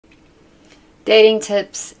Dating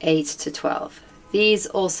tips 8 to 12. These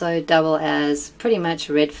also double as pretty much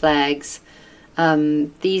red flags.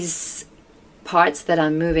 These parts that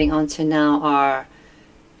I'm moving on to now are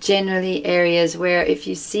generally areas where if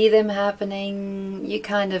you see them happening, you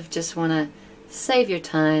kind of just want to save your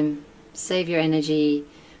time, save your energy,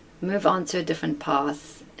 move on to a different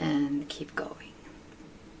path, and keep going.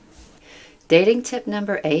 Dating tip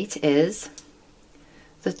number 8 is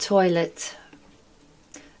the toilet.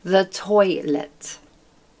 The toilet.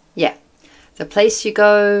 Yeah. The place you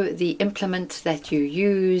go, the implement that you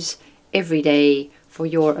use every day for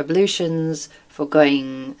your ablutions, for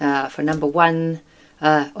going for number 1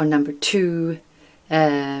 or number 2,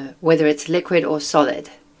 whether it's liquid or solid.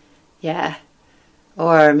 Yeah.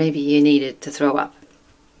 Or maybe you need it to throw up.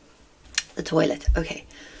 The toilet. Okay.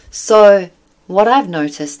 So what I've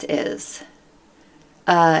noticed is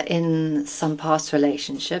in some past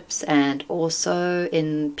relationships and also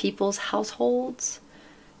in people's households,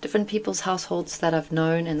 different people's households that I've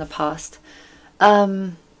known in the past,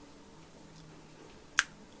 as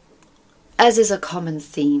is a common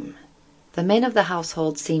theme, the men of the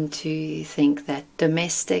household seem to think that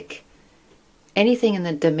anything in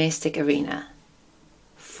the domestic arena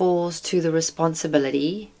falls to the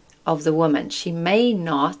responsibility of the woman. She may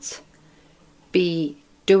not be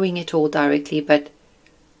doing it all directly, but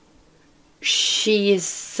she is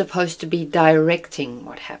supposed to be directing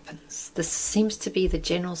what happens. This seems to be the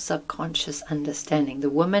general subconscious understanding. The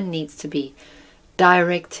woman needs to be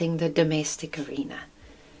directing the domestic arena.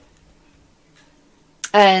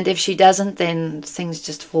 And if she doesn't, then things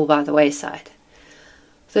just fall by the wayside.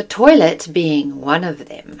 The toilet being one of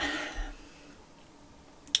them.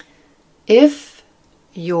 If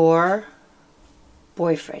your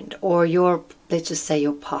boyfriend or let's just say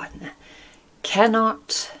your partner,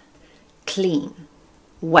 cannot clean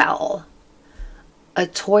well a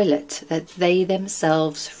toilet that they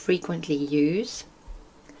themselves frequently use,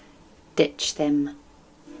 ditch them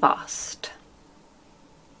fast.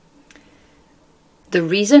 The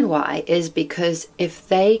reason why is because if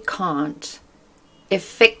they can't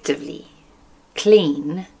effectively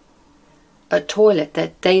clean a toilet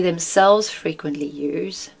that they themselves frequently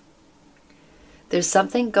use, there's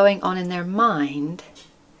something going on in their mind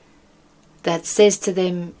that says to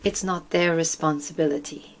them it's not their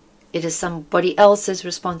responsibility. It is somebody else's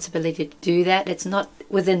responsibility to do that. It's not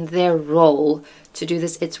within their role to do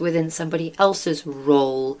this. It's within somebody else's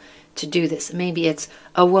role to do this. Maybe it's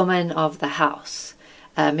a woman of the house.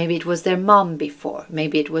 Maybe it was their mom before.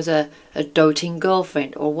 Maybe it was a doting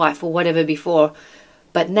girlfriend or wife or whatever before.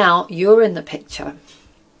 But now you're in the picture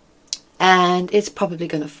and it's probably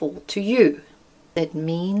going to fall to you. It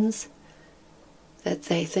means that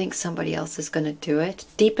they think somebody else is going to do it.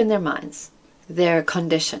 Deep in their minds, they're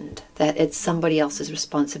conditioned that it's somebody else's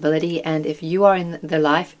responsibility. And if you are in their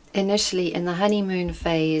life, initially in the honeymoon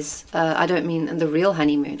phase, I don't mean in the real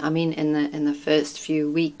honeymoon, I mean in the first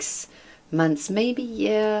few weeks, months, maybe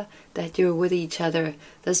year that you're with each other,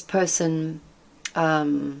 this person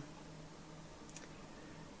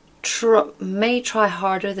may try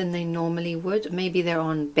harder than they normally would. Maybe they're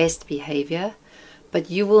on best behavior,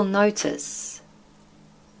 but you will notice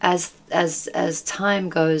as time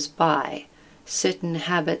goes by, certain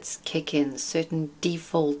habits kick in,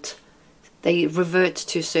 they revert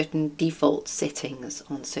to certain default settings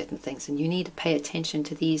on certain things, and you need to pay attention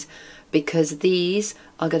to these because these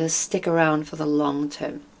are going to stick around for the long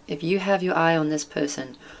term. If you have your eye on this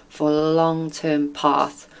person for a long-term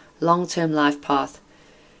path, long-term life path,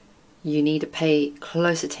 you need to pay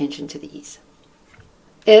close attention to these.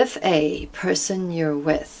 If a person you're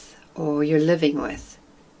with or you're living with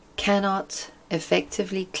cannot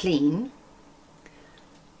effectively clean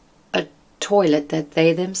a toilet that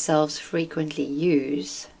they themselves frequently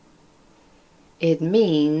use, it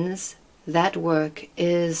means that work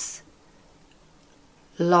is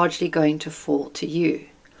largely going to fall to you,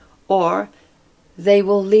 or they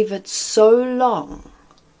will leave it so long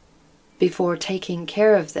before taking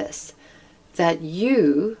care of this that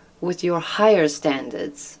you, with your higher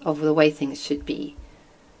standards of the way things should be,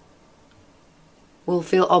 will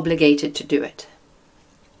feel obligated to do it.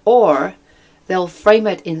 Or they'll frame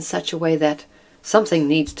it in such a way that something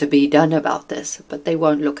needs to be done about this, but they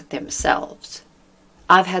won't look at themselves.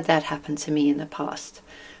 I've had that happen to me in the past.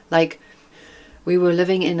 Like, we were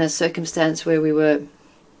living in a circumstance where we were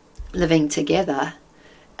living together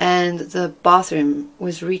and the bathroom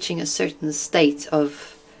was reaching a certain state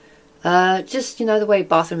of just, the way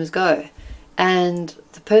bathrooms go. And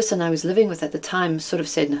the person I was living with at the time sort of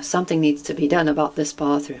said, no, something needs to be done about this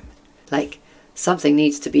bathroom. Like, something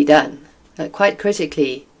needs to be done. Quite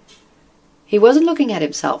critically. He wasn't looking at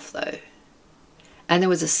himself, though. And there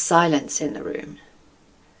was a silence in the room.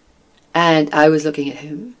 And I was looking at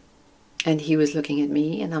him, and he was looking at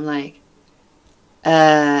me, and I'm like,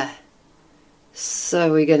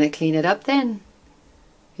 so we're going to clean it up then?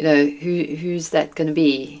 You know, who's that going to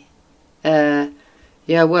be?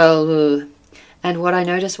 Yeah, well, and what I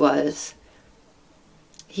noticed was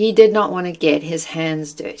he did not want to get his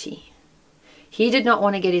hands dirty. He did not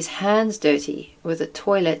want to get his hands dirty with a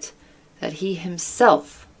toilet that he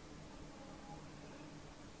himself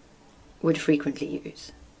would frequently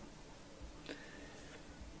use.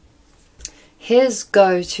 His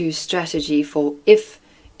go-to strategy for if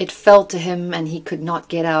it fell to him and he could not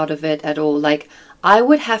get out of it at all, like I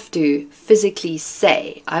would have to physically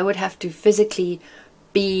say, I would have to physically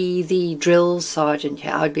be the drill sergeant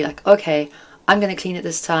here. I would be like, okay, I'm going to clean it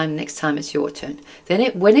this time, next time it's your turn.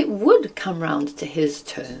 Then when it would come round to his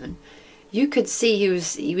turn, you could see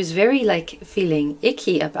he was very like feeling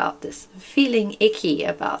icky about this.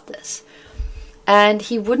 And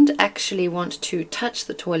he wouldn't actually want to touch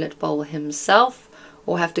the toilet bowl himself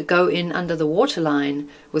or have to go in under the waterline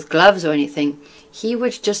with gloves or anything. He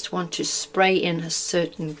would just want to spray in a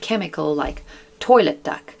certain chemical like toilet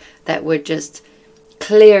duck that would just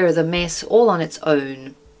clear the mess all on its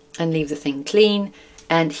own and leave the thing clean,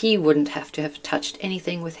 and he wouldn't have to have touched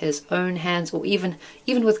anything with his own hands, or even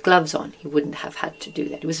with gloves on. He wouldn't have had to do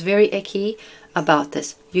that. He was very icky about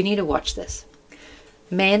this. You need to watch this.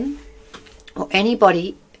 Men or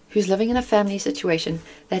anybody who's living in a family situation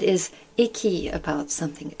that is icky about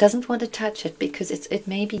something, doesn't want to touch it because it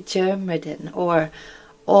may be germ-ridden, or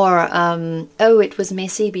oh, it was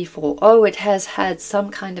messy before, oh, it has had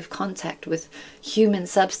some kind of contact with human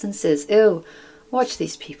substances, ew. Watch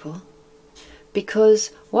these people,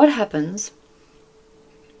 because what happens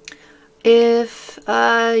if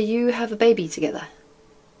you have a baby together?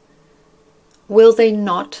 Will they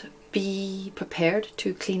not be prepared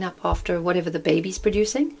to clean up after whatever the baby's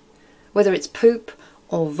producing? Whether it's poop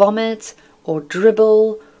or vomit or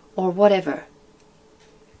dribble or whatever.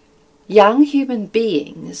 Young human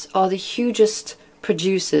beings are the hugest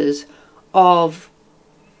producers of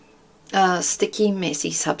sticky,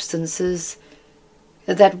 messy substances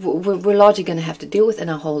that we're largely going to have to deal with in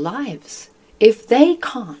our whole lives. If they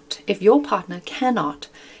can't, if your partner cannot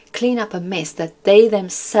clean up a mess that they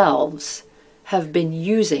themselves have been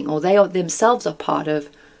using, or they themselves are part of,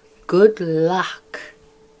 good luck.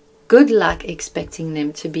 Good luck expecting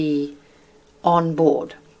them to be on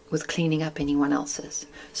board with cleaning up anyone else's.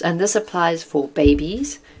 And this applies for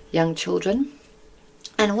babies, young children.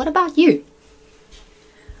 And what about you?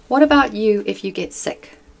 What about you if you get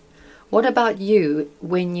sick? What about you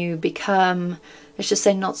when you become, let's just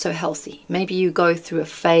say, not so healthy? Maybe you go through a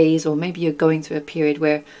phase, or maybe you're going through a period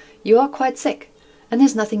where you are quite sick and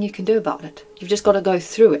there's nothing you can do about it. You've just got to go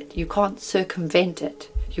through it. You can't circumvent it.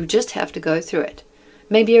 You just have to go through it.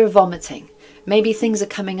 Maybe you're vomiting. Maybe things are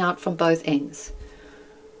coming out from both ends.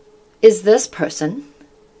 Is this person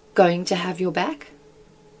going to have your back?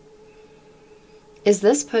 Is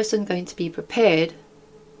this person going to be prepared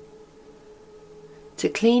to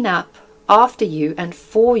clean up after you and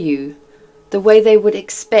for you the way they would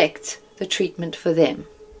expect the treatment for them?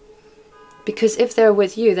 Because if they're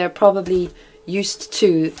with you, they're probably used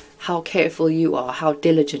to how careful you are, how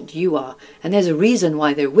diligent you are. And there's a reason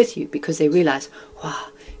why they're with you, because they realize, wow,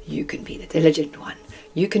 you can be the diligent one.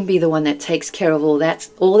 You can be the one that takes care of all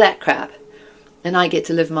that crap. And I get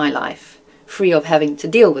to live my life free of having to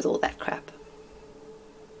deal with all that crap.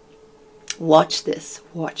 Watch this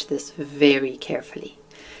very carefully.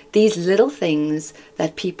 These little things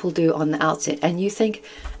that people do on the outset, and you think,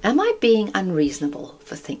 am I being unreasonable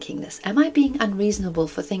for thinking this? Am I being unreasonable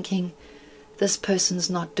for thinking this person's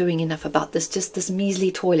not doing enough about this, just this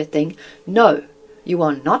measly toilet thing? No, you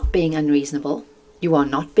are not being unreasonable. You are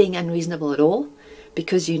not being unreasonable at all,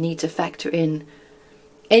 because you need to factor in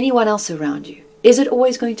anyone else around you. Is it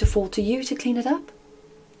always going to fall to you to clean it up?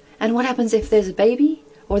 And what happens if there's a baby,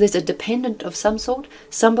 or there's a dependent of some sort?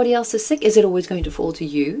 Somebody else is sick. Is it always going to fall to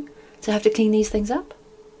you to have to clean these things up?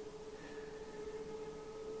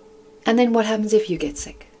 And then what happens if you get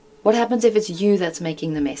sick? What happens if it's you that's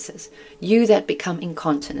making the messes? You that become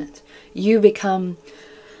incontinent. You that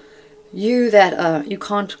you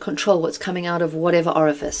can't control what's coming out of whatever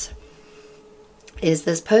orifice. Is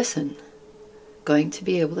this person going to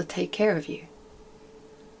be able to take care of you?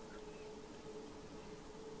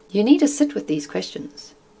 You need to sit with these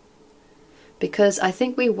questions, because I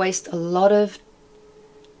think we waste a lot of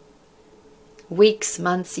weeks,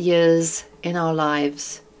 months, years in our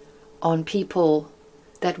lives on people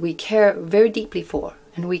that we care very deeply for,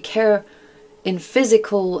 and we care in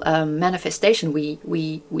physical manifestation,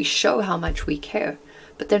 we show how much we care,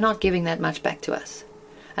 but they're not giving that much back to us.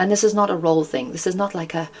 And this is not a role thing. This is not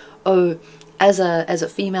like a, oh, as a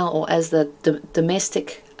female, or as the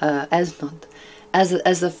domestic, as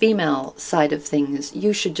the female side of things,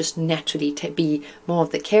 you should just naturally be more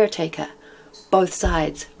of the caretaker. Both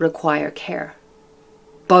sides require care.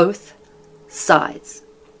 Both sides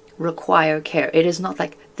require care. It is not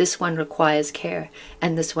like this one requires care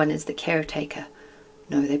and this one is the caretaker.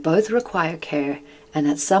 No, they both require care, and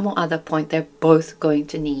at some or other point they're both going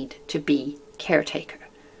to need to be caretaker.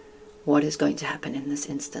 What is going to happen in this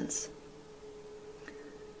instance?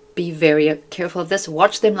 Be very careful of this.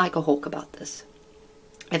 Watch them like a hawk about this.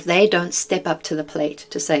 If they don't step up to the plate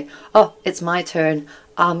to say, oh, it's my turn,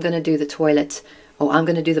 I'm going to do the toilet, or I'm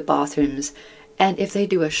going to do the bathrooms, and if they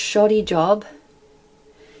do a shoddy job,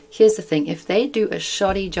 here's the thing, if they do a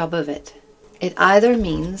shoddy job of it, it either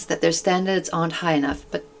means that their standards aren't high enough,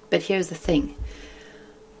 but here's the thing,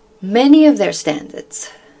 many of their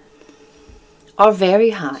standards are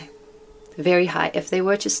very high, very high. If they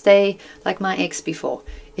were to stay, like my ex before,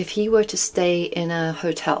 if he were to stay in a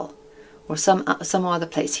hotel or some other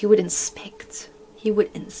place, he would inspect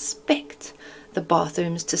the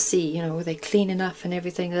bathrooms to see, were they clean enough and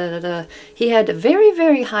everything. He had very,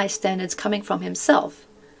 very high standards coming from himself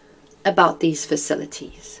about these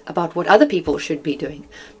facilities, about what other people should be doing.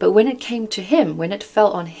 But when it came to him, when it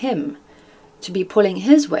fell on him to be pulling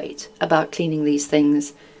his weight about cleaning these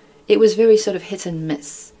things, it was very sort of hit and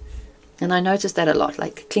miss. And I noticed that a lot,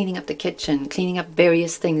 like cleaning up the kitchen, cleaning up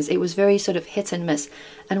various things. It was very sort of hit and miss.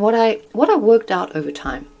 And what I worked out over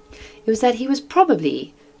time, it was that he was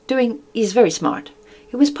probably he's very smart.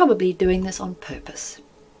 He was probably doing this on purpose.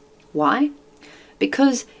 Why?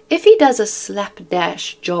 Because if he does a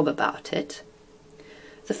slapdash job about it,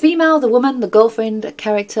 the female, the woman, the girlfriend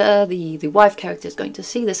character, the wife character is going to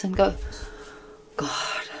see this and go,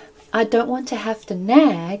 God, I don't want to have to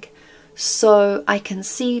nag, so I can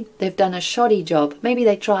see they've done a shoddy job. Maybe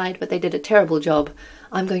they tried, but they did a terrible job.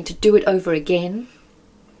 I'm going to do it over again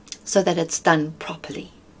so that it's done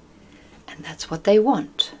properly. And that's what they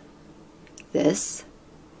want. This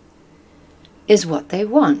is what they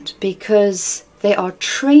want, because they are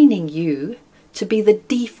training you to be the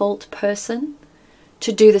default person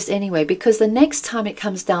to do this anyway. Because the next time it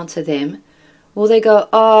comes down to them, well, they go,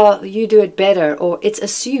 oh, you do it better, or it's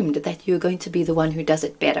assumed that you're going to be the one who does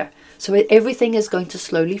it better. So everything is going to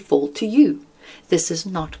slowly fall to you. This is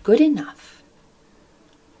not good enough.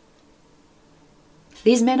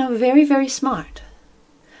 These men are very, very smart.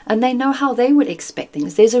 And they know how they would expect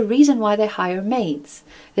things. There's a reason why they hire maids.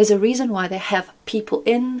 There's a reason why they have people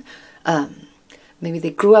in. Maybe they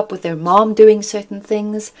grew up with their mom doing certain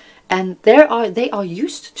things. And they are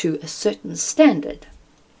used to a certain standard.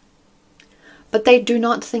 But they do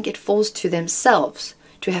not think it falls to themselves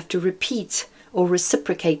to have to repeat or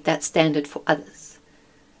reciprocate that standard for others.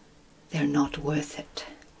 They're not worth it.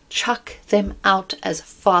 Chuck them out as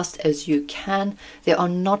fast as you can. They are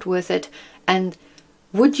not worth it. And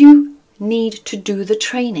would you need to do the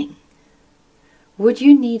training? Would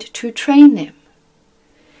you need to train them?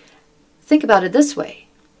 Think about it this way.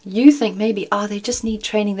 You think maybe, they just need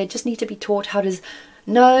training. They just need to be taught how to...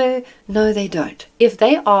 No, they don't. If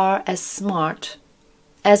they are as smart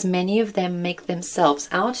as many of them make themselves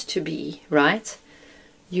out to be, right?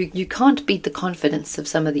 You can't beat the confidence of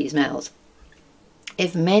some of these males.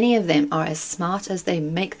 If many of them are as smart as they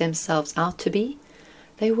make themselves out to be,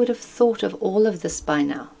 they would have thought of all of this by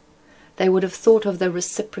now. They would have thought of the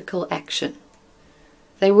reciprocal action.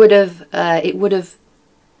 They would have, it would have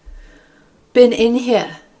been in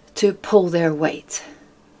here to pull their weight.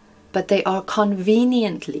 But they are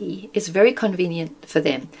conveniently, it's very convenient for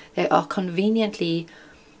them, they are conveniently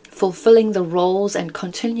fulfilling the roles and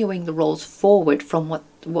continuing the roles forward from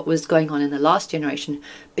what was going on in the last generation,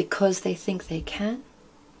 because they think they can.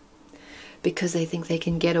 Because they think they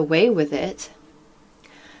can get away with it.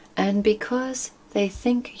 And because they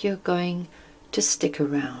think you're going to stick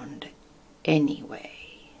around anyway.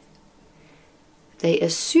 They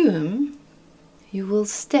assume you will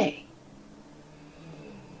stay.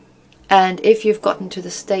 And if you've gotten to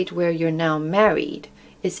the state where you're now married,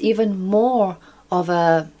 it's even more of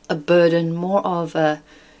a burden, more of a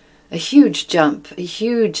huge jump, a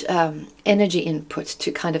huge energy input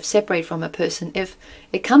to kind of separate from a person. If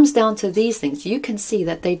it comes down to these things, you can see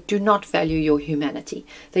that they do not value your humanity.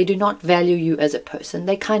 They do not value you as a person.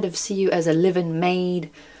 They kind of see you as a live-in maid,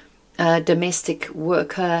 domestic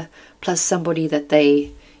worker, plus somebody that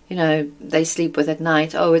they sleep with at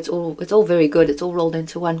night. Oh, it's all very good. It's all rolled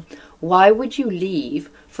into one. Why would you leave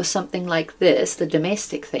for something like this, the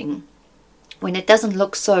domestic thing, when it doesn't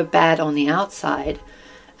look so bad on the outside?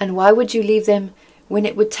 And why would you leave them when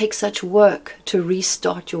it would take such work to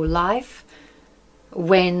restart your life,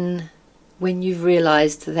 when you've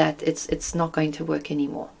realized that it's not going to work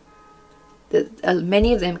anymore?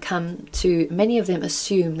 Many of them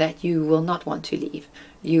assume that you will not want to leave.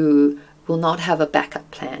 You will not have a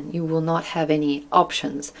backup plan. You will not have any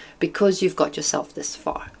options because you've got yourself this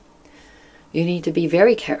far. You need to be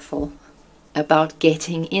very careful about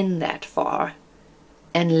getting in that far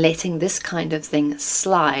and letting this kind of thing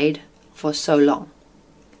slide for so long.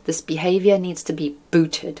 This behavior needs to be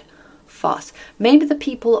booted fast. Maybe the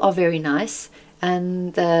people are very nice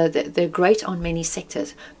and they're great on many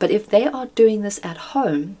sectors, but if they are doing this at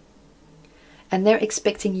home and they're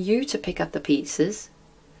expecting you to pick up the pieces,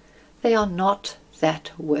 they are not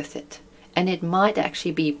that worth it. And it might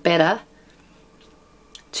actually be better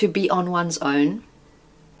to be on one's own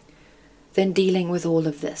than dealing with all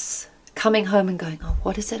of this. Coming home and going, oh,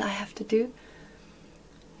 what is it I have to do?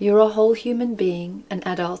 You're a whole human being, an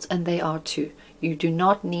adult, and they are too. You do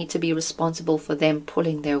not need to be responsible for them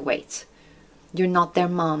pulling their weight. You're not their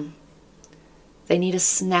mom. They need to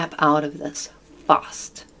snap out of this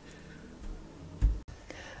fast.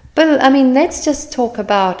 But I mean, let's just talk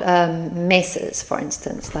about messes, for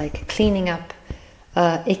instance, like cleaning up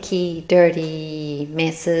icky, dirty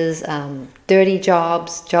messes, dirty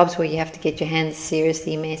jobs where you have to get your hands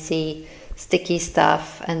seriously messy, sticky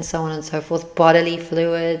stuff, and so on and so forth, bodily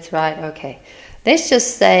fluids, right? Okay. Let's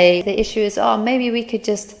just say the issue is, oh, maybe we could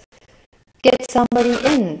just get somebody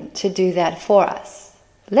in to do that for us.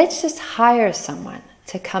 Let's just hire someone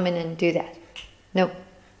to come in and do that. No,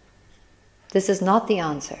 this is not the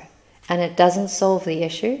answer, and it doesn't solve the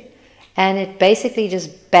issue, and it basically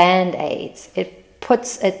just band-aids. It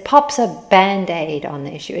pops a band-aid on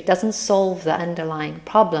the issue. It doesn't solve the underlying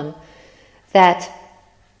problem that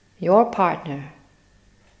your partner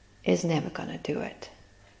is never going to do it.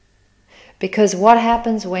 Because what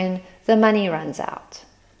happens when the money runs out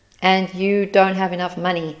and you don't have enough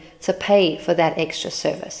money to pay for that extra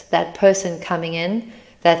service? That person coming in,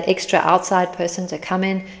 that extra outside person to come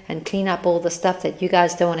in and clean up all the stuff that you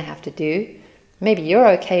guys don't want to have to do. Maybe you're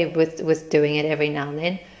okay with doing it every now and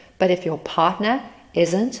then, but if your partner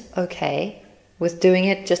isn't okay with doing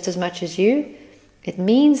it just as much as you, it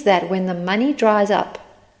means that when the money dries up,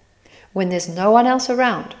 when there's no one else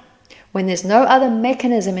around, when there's no other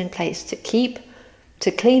mechanism in place to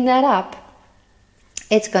clean that up,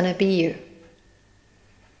 it's going to be you.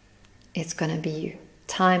 It's going to be you,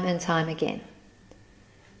 time and time again.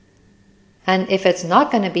 And if it's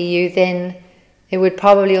not going to be you, then it would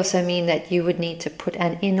probably also mean that you would need to put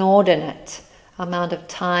an inordinate amount of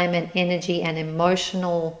time and energy and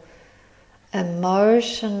emotional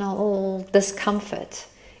discomfort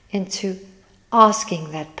into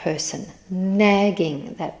asking that person,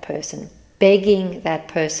 nagging that person, begging that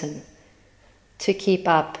person to keep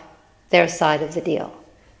up their side of the deal,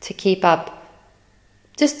 to keep up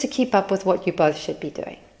with what you both should be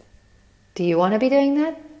doing. Do you want to be doing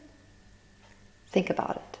that? Think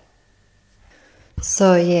about it.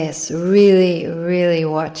 So yes, really, really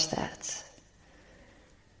watch that.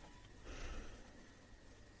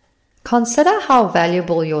 Consider how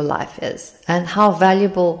valuable your life is and how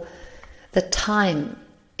valuable the time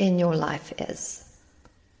in your life is.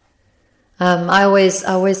 I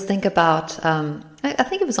always think about, I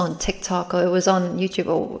think it was on TikTok or it was on YouTube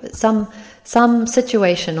or some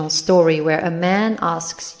situational story where a man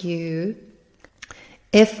asks you,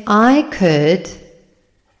 if I could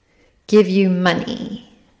give you money,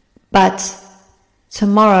 but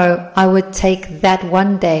tomorrow I would take that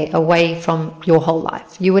one day away from your whole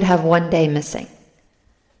life. You would have one day missing.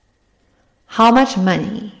 How much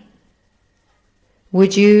money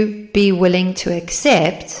would you be willing to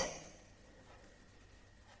accept,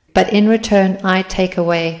 but in return I take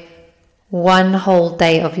away one whole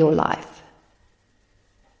day of your life?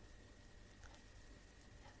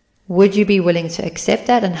 Would you be willing to accept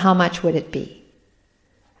that, and how much would it be?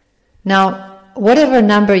 Now, whatever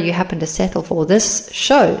number you happen to settle for, this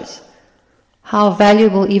shows how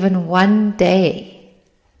valuable even one day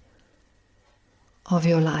of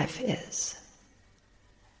your life is.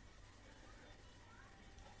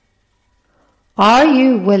 Are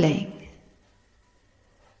you willing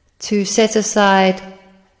to set aside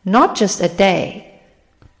not just a day,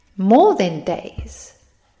 more than days,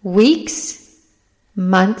 weeks,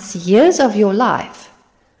 months, years of your life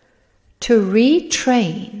to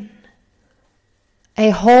retrain a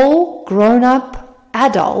whole grown-up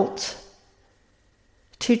adult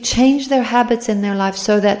to change their habits in their life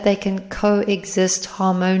so that they can coexist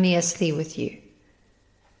harmoniously with you?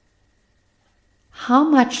 How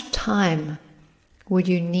much time would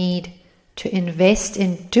you need to invest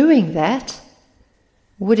in doing that?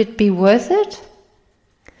 Would it be worth it?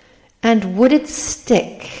 And would it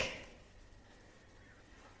stick?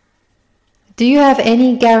 Do you have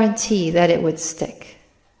any guarantee that it would stick?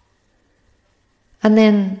 And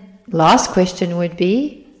then last question would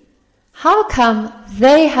be, how come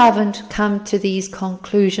they haven't come to these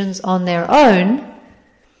conclusions on their own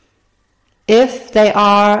if they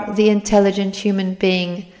are the intelligent human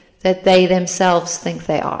being that they themselves think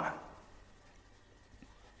they are?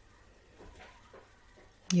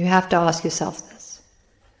 You have to ask yourself this.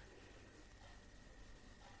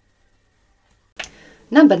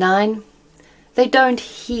 Number 9, they don't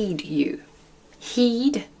heed you.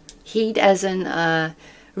 Heed as in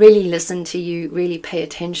really listen to you, really pay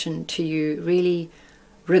attention to you, really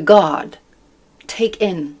regard, take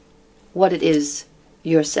in what it is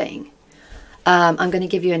you're saying. I'm going to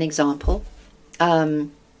give you an example. A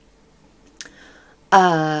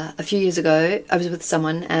few years ago, I was with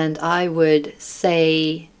someone and I would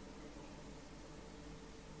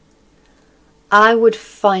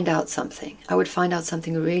find out something. I would find out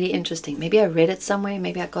something really interesting. Maybe I read it somewhere,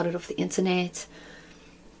 maybe I got it off the internet,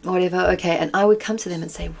 or whatever. Okay, and I would come to them and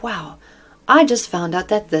say, wow, I just found out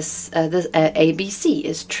that this ABC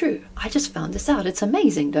is true. I just found this out. It's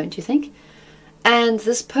amazing, don't you think? And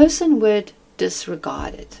this person would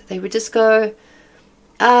disregard it. They would just go,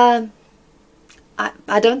 I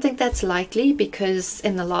don't think that's likely because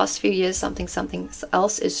in the last few years something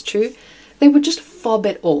else is true. They would just fob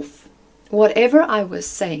it off. Whatever I was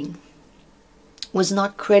saying was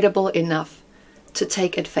not credible enough to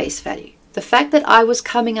take at face value. The fact that I was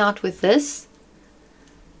coming out with this,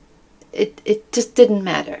 it just didn't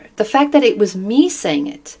matter. The fact that it was me saying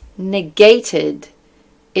it negated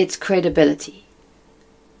its credibility.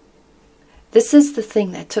 This is the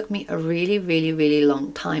thing that took me a really, really, really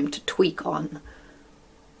long time to tweak on.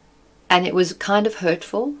 And it was kind of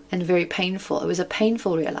hurtful and very painful. It was a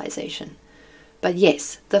painful realization. But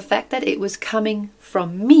yes, the fact that it was coming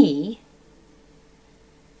from me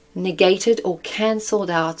negated or cancelled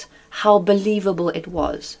out how believable it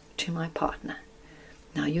was to my partner.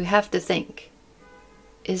 Now you have to think,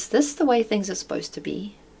 is this the way things are supposed to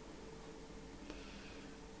be?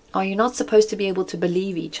 Are you not supposed to be able to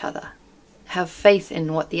believe each other? Have faith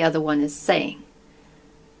in what the other one is saying?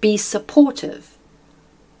 Be supportive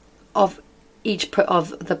of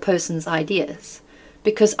of the person's ideas?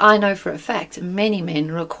 Because I know for a fact many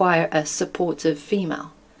men require a supportive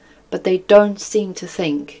female, but they don't seem to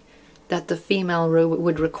think that the female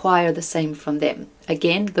would require the same from them.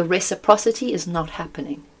 Again, the reciprocity is not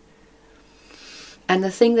happening. And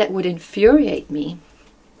the thing that would infuriate me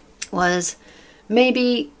was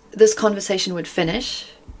maybe this conversation would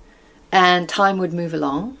finish and time would move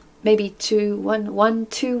along, maybe 2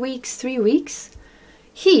 weeks, 3 weeks.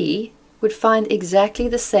 He would find exactly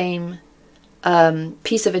the same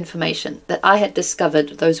piece of information that I had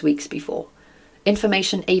discovered those weeks before.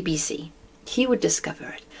 Information ABC. He would discover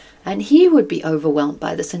it. And he would be overwhelmed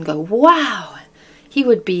by this and go, wow. He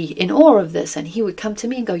would be in awe of this. And he would come to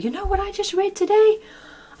me and go, you know what I just read today?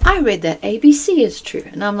 I read that ABC is true.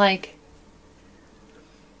 And I'm like,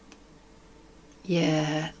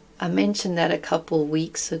 yeah, I mentioned that a couple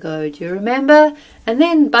weeks ago. Do you remember? And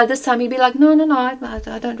then by this time he'd be like, no,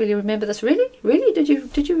 I don't really remember this. Really? Did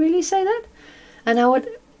you really say that? And I would,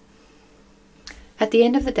 at the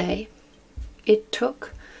end of the day, it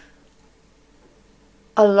took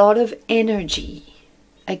a lot of energy.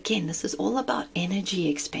 Again, this is all about energy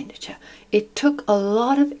expenditure. It took a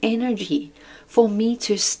lot of energy for me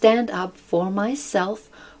to stand up for myself,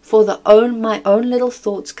 for my own little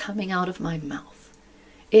thoughts coming out of my mouth.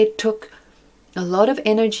 It took a lot of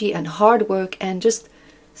energy and hard work and just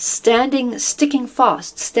sticking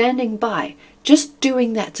fast, standing by, just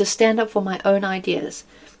doing that, to stand up for my own ideas,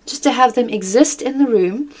 just to have them exist in the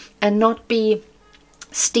room and not be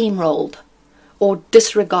steamrolled or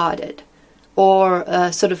disregarded or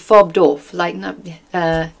sort of fobbed off. Like,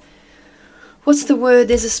 what's the word?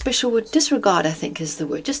 There's a special word. Disregard, I think, is the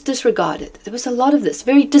word. Just disregard it. There was a lot of this.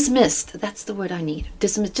 Very dismissed. That's the word I need.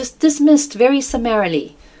 Just dismissed very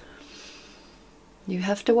summarily. You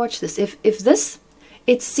have to watch this. If this,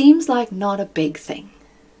 it seems like not a big thing.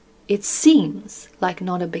 It seems like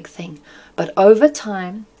not a big thing. But over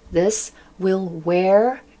time, this will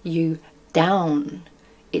wear you down.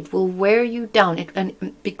 It will wear you down.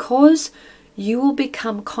 And because you will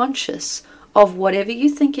become conscious of whatever you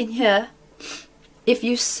think in here, if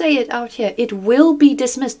you say it out here, it will be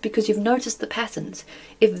dismissed because you've noticed the patterns.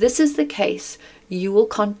 If this is the case, you will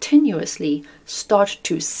continuously start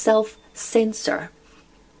to self-censor.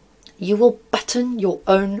 You will button your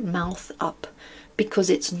own mouth up because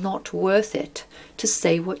it's not worth it to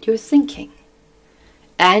say what you're thinking.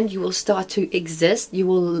 And you will start to exist, you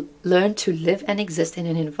will learn to live and exist in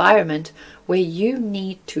an environment where you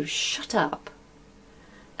need to shut up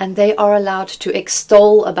and they are allowed to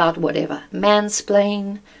extol about whatever,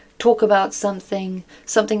 mansplain, talk about something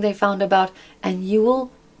they found about, and you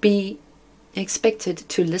will be expected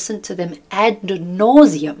to listen to them ad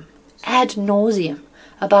nauseum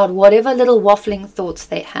about whatever little waffling thoughts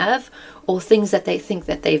they have or things that they think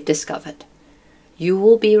that they've discovered. You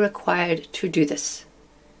will be required to do this.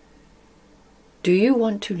 Do you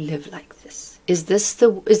want to live like this? Is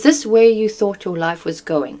this where you thought your life was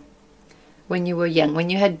going when you were young, when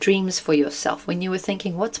you had dreams for yourself, when you were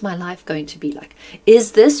thinking, what's my life going to be like?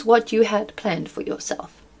 Is this what you had planned for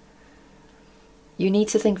yourself? You need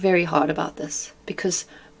to think very hard about this, because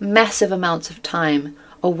massive amounts of time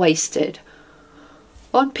are wasted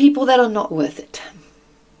on people that are not worth it.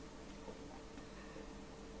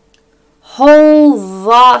 Whole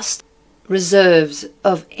vast reserves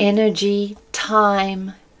of energy,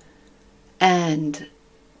 time, and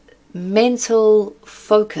mental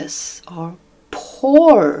focus are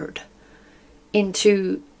poured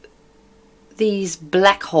into these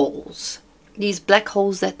black holes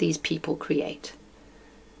that these people create.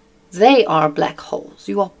 They are black holes.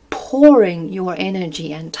 You are pouring your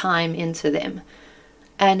energy and time into them,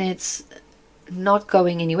 and it's not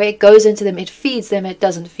going anywhere. It goes into them, it feeds them, it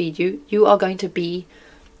doesn't feed you. You are going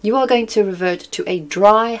to revert to a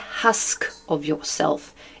dry husk of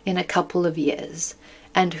yourself in a couple of years.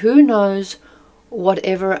 And who knows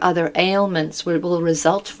whatever other ailments will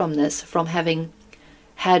result from this, from having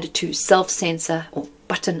had to self-censor or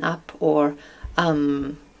button up or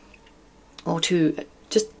to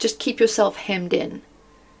just keep yourself hemmed in.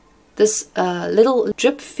 This little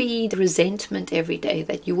drip feed resentment every day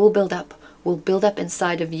that you will build up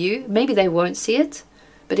inside of you. Maybe they won't see it,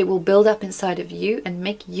 but it will build up inside of you and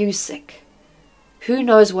make you sick. Who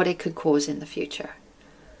knows what it could cause in the future?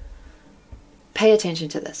 Pay attention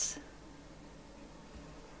to this.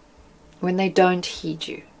 When they don't heed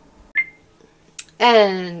you.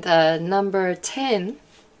 And number 10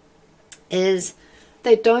 is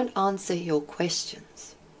they don't answer your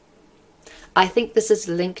questions. I think this is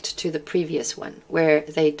linked to the previous one, where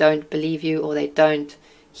they don't believe you or they don't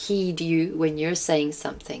heed you when you're saying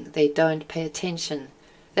something. They don't pay attention.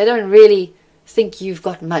 They don't really think you've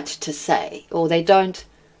got much to say, or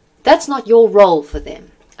that's not your role for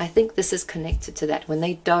them. I think this is connected to that, when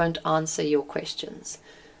they don't answer your questions.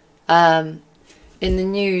 In the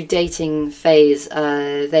new dating phase,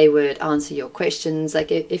 they would answer your questions.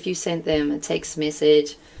 Like if you sent them a text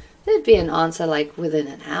message, there'd be an answer like within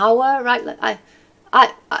an hour, right? Like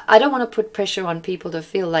I don't want to put pressure on people to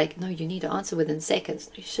feel like, no, you need to answer within seconds.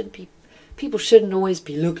 People shouldn't always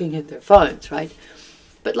be looking at their phones, right?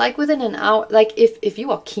 But like within an hour, like if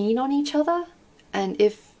you are keen on each other, and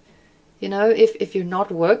if you're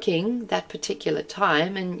not working that particular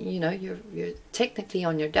time, and you're technically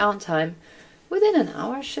on your downtime, within an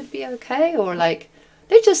hour should be okay. Or like,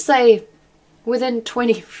 let's just say within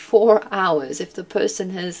 24 hours, if the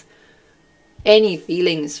person has any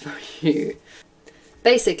feelings for you.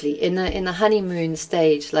 Basically, in the honeymoon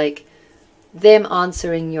stage, like, them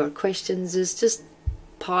answering your questions is just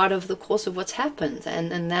part of the course of what's happened,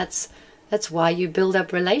 and that's why you build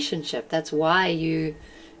up relationship. That's why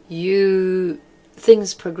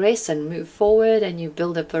things progress and move forward, and you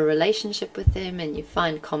build up a relationship with them, and you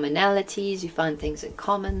find commonalities, you find things in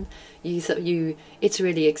common. It's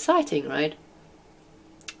really exciting, right?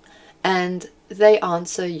 And they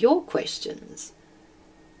answer your questions,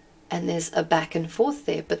 and there's a back and forth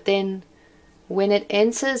there. But then when it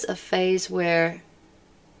enters a phase where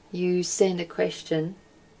you send a question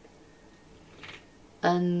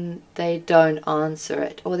and they don't answer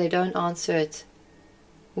it, or they don't answer it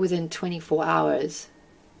within 24 hours,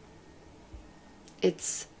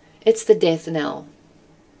 it's the death knell.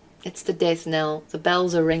 It's the death knell. The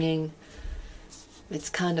bells are ringing. It's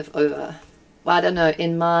kind of over. Well, I don't know,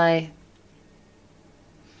 in my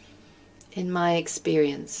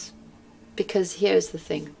experience. Because here's the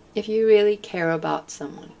thing. If you really care about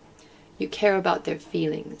someone, you care about their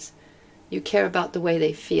feelings, you care about the way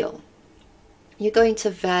they feel, you're going to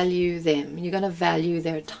value them. You're going to value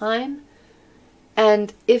their time.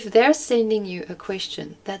 And if they're sending you a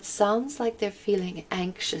question that sounds like they're feeling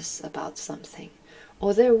anxious about something,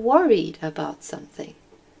 or they're worried about something,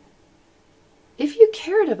 if you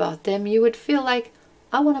cared about them, you would feel like,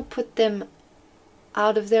 I want to put them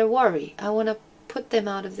out of their worry. I want to put them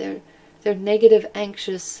out of their negative,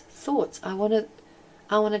 anxious thoughts. I want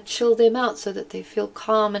to chill them out so that they feel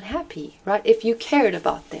calm and happy, right? If you cared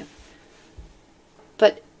about them.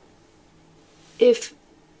 But if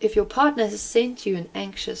your partner has sent you an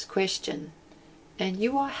anxious question and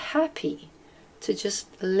you are happy to just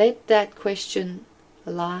let that question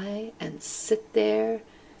lie and sit there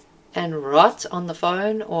and rot on the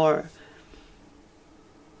phone, or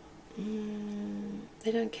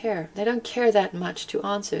they don't care. They don't care that much to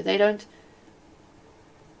answer. They don't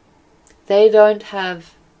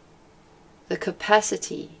have the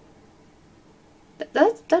capacity.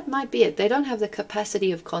 That might be it. They don't have the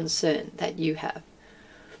capacity of concern that you have.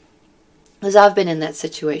 Because I've been in that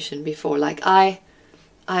situation before. Like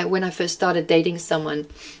when I first started dating someone,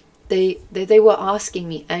 they were asking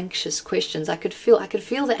me anxious questions. I could feel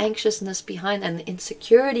the anxiousness behind and the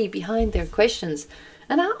insecurity behind their questions.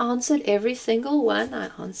 And I answered every single one.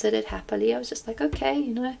 I answered it happily. I was just like, okay,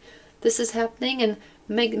 you know, this is happening, and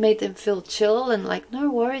made them feel chill and like, no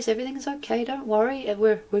worries, everything's okay, don't worry,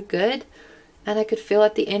 we're good. And I could feel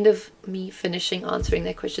at the end of me finishing answering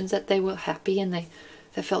their questions that they were happy, and they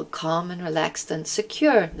felt calm and relaxed and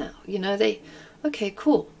secure now. You know, okay,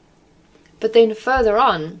 cool. But then further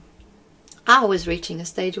on, I was reaching a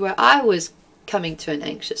stage where I was coming to an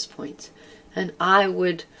anxious point, and I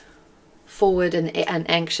would forward an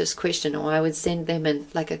anxious question, or I would send them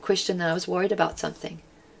a question that I was worried about something,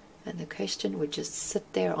 and the question would just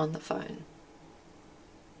sit there on the phone.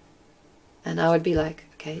 And I would be like,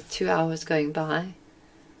 okay, 2 hours going by,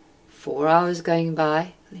 4 hours going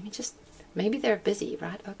by. Maybe they're busy,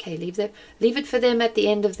 right? Okay, leave it for them at the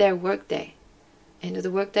end of their workday. End of the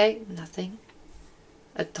workday, nothing.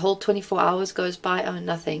 A whole 24 hours goes by, oh,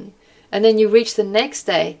 nothing. And then you reach the next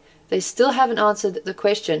day, they still haven't answered the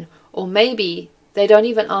question, or maybe they don't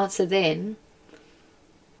even answer then.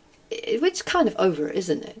 It's kind of over,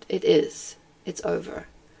 isn't it? It is. It's over.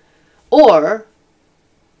 Or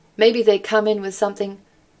maybe they come in with something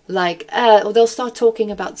like, or they'll start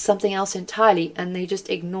talking about something else entirely, and they just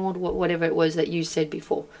ignored whatever it was that you said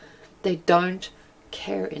before. They don't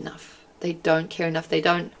care enough. They don't care enough. I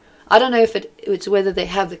don't know if it's whether they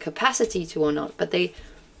have the capacity to or not, but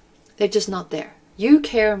they're just not there. You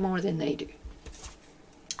care more than they do.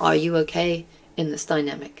 Are you okay in this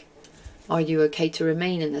dynamic? Are you okay to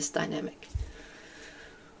remain in this dynamic?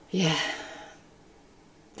 Yeah.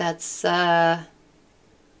 That's the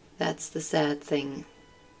sad thing.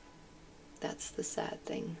 That's the sad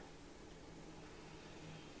thing.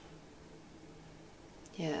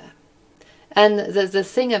 Yeah. And the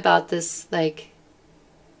thing about this, like,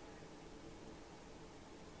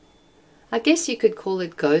 I guess you could call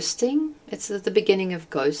it ghosting. It's at the beginning of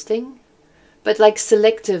ghosting, but like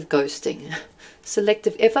selective ghosting.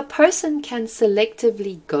 Selective. If a person can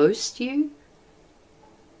selectively ghost you,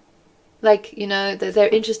 like, you know, they're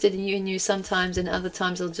interested in you sometimes, and other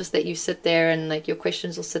times they'll just let you sit there, and like your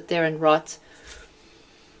questions will sit there and rot.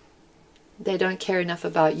 They don't care enough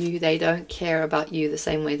about you. They don't care about you the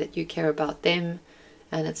same way that you care about them,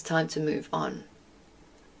 and it's time to move on.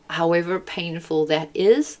 However painful that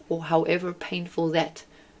is, or however painful that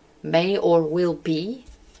may or will be,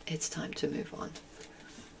 it's time to move on.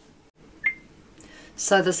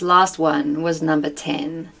 So this last one was number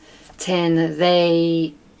 10. 10,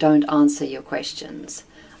 they don't answer your questions.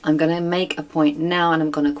 I'm going to make a point now, and I'm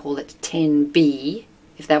going to call it 10B.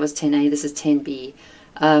 If that was 10A, this is 10B.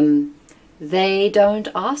 They don't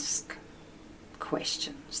ask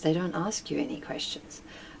questions. They don't ask you any questions.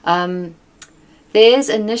 There's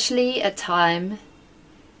initially a time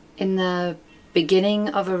in the beginning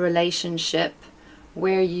of a relationship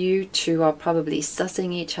where you two are probably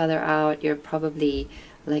sussing each other out. You're probably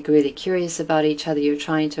like really curious about each other. You're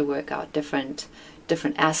trying to work out different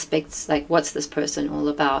aspects, like what's this person all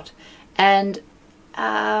about. And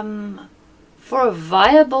for a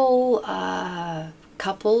viable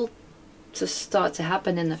couple to start to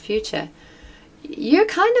happen in the future, you're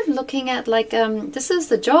kind of looking at like this is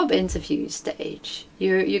the job interview stage.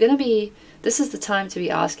 You're going to be, this is the time to be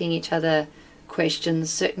asking each other questions,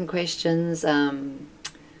 certain questions.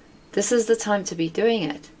 This is the time to be doing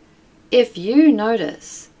it. If you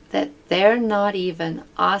notice that they're not even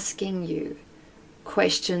asking you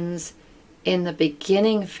questions in the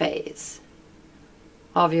beginning phase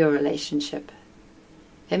of your relationship,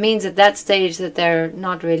 it means at that stage that they're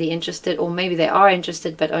not really interested, or maybe they are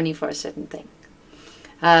interested, but only for a certain thing.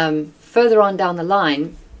 Further on down the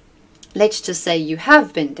line, let's just say you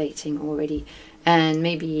have been dating already, and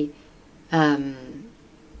maybe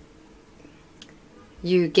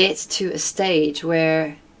you get to a stage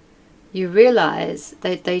where you realize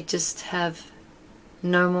that they just have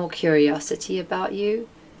no more curiosity about you.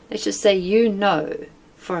 Let's just say you know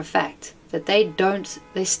for a fact that they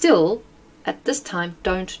still at this time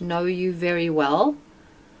don't know you very well,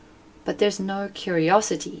 but there's no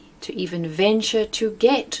curiosity to even venture to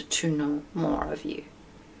get to know more of you.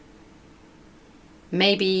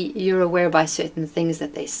 Maybe you're aware by certain things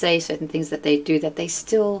that they say, certain things that they do, that they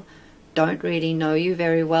still don't really know you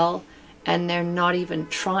very well, and they're not even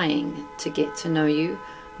trying to get to know you.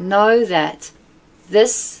 Know that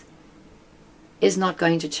this is not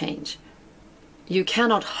going to change. You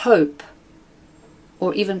cannot hope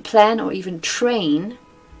or even plan or even train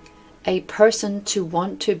a person to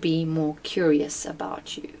want to be more curious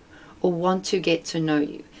about you or want to get to know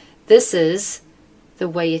you. This is the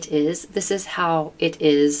way it is. This is how it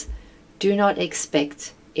is. Do not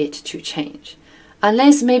expect it to change.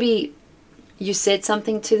 Unless maybe you said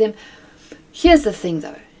something to them. Here's the thing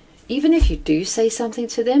though. Even if you do say something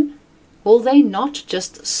to them, will they not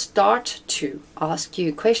just start to ask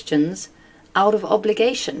you questions out of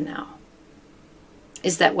obligation now?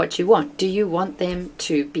 Is that what you want? Do you want them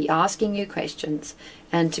to be asking you questions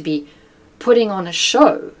and to be putting on a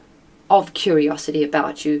show of curiosity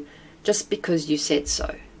about you just because you said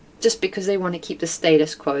so? Just because they want to keep the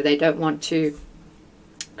status quo. They don't want to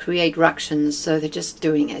create ructions, so they're just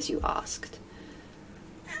doing as you asked.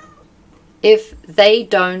 If they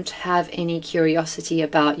don't have any curiosity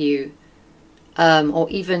about you, or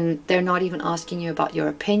even they're not even asking you about your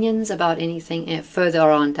opinions about anything further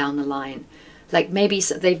on down the line, like maybe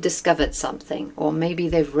they've discovered something, or maybe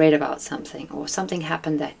they've read about something, or something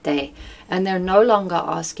happened that day, and they're no longer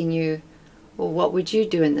asking you, well, what would you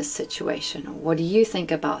do in this situation? Or what do you think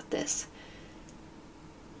about this?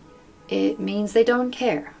 It means they don't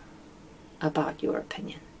care about your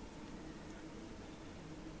opinion.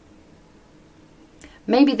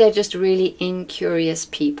 Maybe they're just really incurious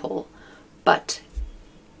people, but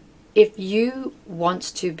if you want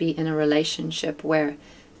to be in a relationship where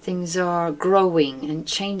things are growing and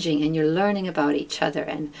changing and you're learning about each other,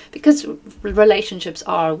 and because relationships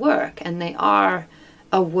are work and they are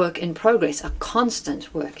a work in progress, a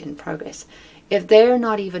constant work in progress, if they're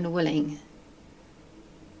not even willing,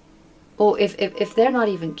 or if they're not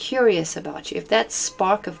even curious about you, if that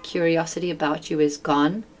spark of curiosity about you is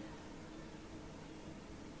gone,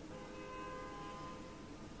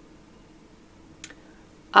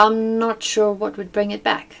 I'm not sure what would bring it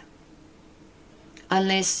back.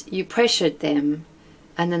 Unless you pressured them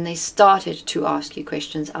and then they started to ask you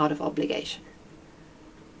questions out of obligation.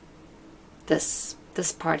 This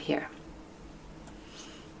part here.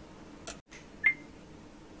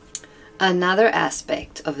 Another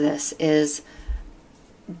aspect of this is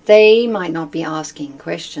they might not be asking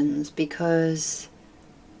questions because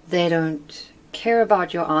they don't care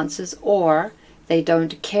about your answers, or they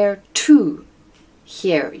don't care to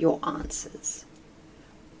hear your answers.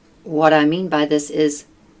 What I mean by this is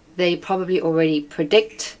they probably already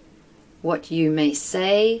predict what you may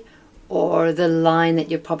say or the line that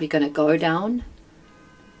you're probably going to go down,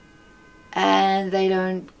 and they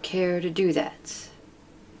don't care to do that.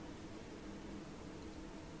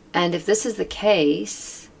 And if this is the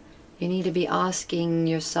case, you need to be asking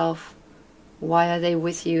yourself, why are they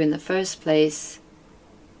with you in the first place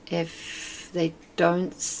if they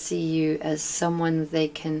don't see you as someone they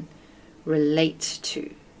can relate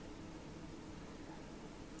to?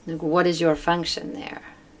 Like, what is your function there?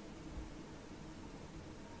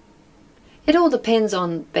 It all depends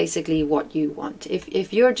on basically what you want.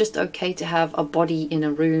 If you're just okay to have a body in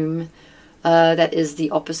a room that is the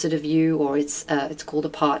opposite of you, or it's called a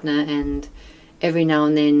partner, and every now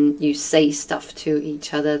and then you say stuff to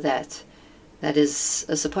each other that is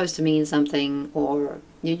supposed to mean something, or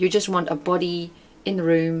you just want a body in the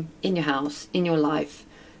room, in your house, in your life,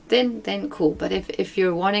 then cool. But if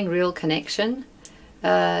you're wanting real connection,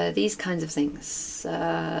 these kinds of things,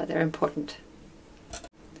 they're important.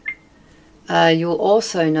 You'll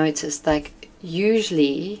also notice, like,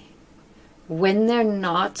 usually when they're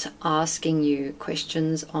not asking you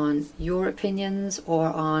questions on your opinions or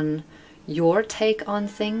on your take on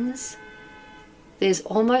things, there's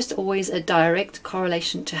almost always a direct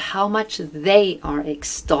correlation to how much they are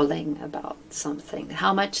extolling about something,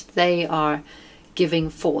 how much they are giving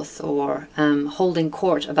forth or holding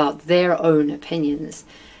court about their own opinions.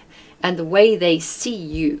 And the way they see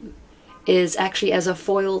you is actually as a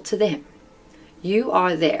foil to them. You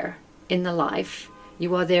are there in the life,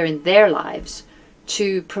 you are there in their lives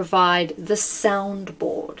to provide the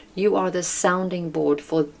soundboard. You are the sounding board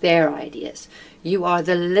for their ideas. You are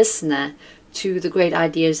the listener to the great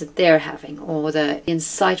ideas that they're having, or the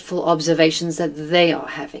insightful observations that they are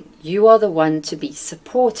having. You are the one to be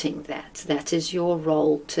supporting that. That is your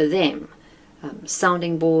role to them.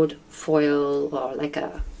 Sounding board, foil, or like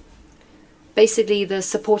basically the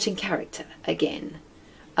supporting character again.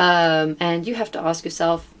 And you have to ask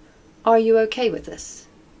yourself, are you okay with this?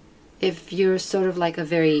 If you're sort of like a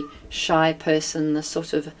very shy person, the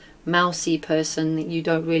sort of mousy person, you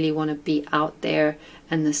don't really want to be out there,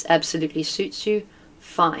 and this absolutely suits you,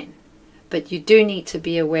 fine. But you do need to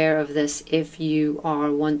be aware of this if you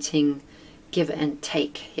are wanting give and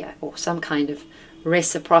take here, or some kind of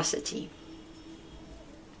reciprocity.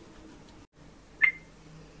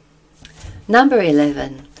 Number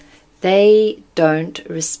 11, they don't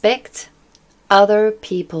respect other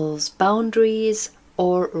people's boundaries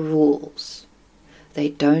or rules. They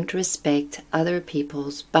don't respect other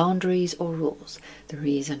people's boundaries or rules. The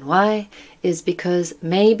reason why is because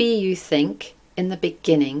maybe you think in the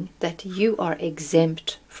beginning that you are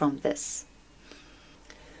exempt from this.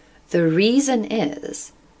 The reason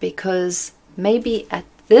is because maybe at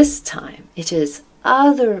this time it is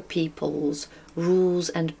other people's rules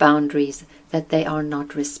and boundaries that they are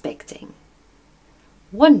not respecting.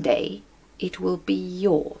 One day it will be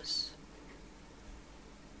yours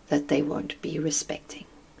that they won't be respecting.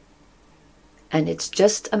 And it's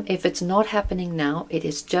just, if it's not happening now, it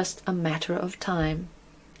is just a matter of time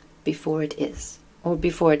before it is, or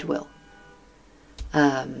before it will.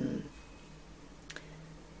 A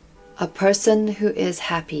person who is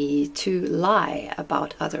happy to lie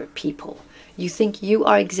about other people. You think you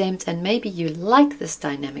are exempt, and maybe you like this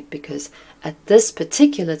dynamic because at this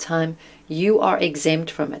particular time you are exempt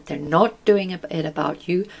from it. They're not doing it about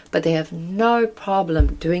you, but they have no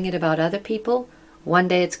problem doing it about other people. One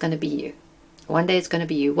day it's going to be you. One day it's going to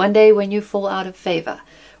be you. One day when you fall out of favor.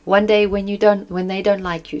 One day when they don't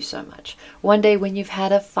like you so much. One day when you've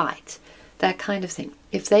had a fight. That kind of thing.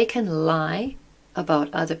 If they can lie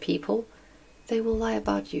about other people, they will lie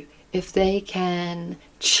about you. If they can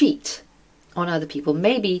cheat on other people,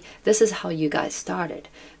 maybe this is how you guys started.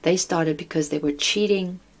 They started because they were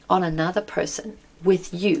cheating on another person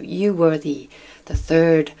with you. You were the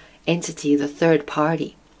third entity, the third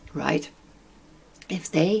party, right?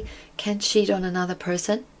 If they can cheat on another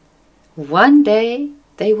person, one day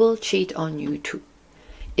they will cheat on you too.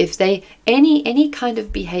 If they, any kind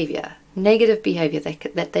of behavior, negative behavior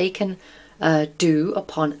that they can do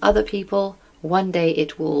upon other people, one day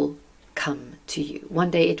it will come to you.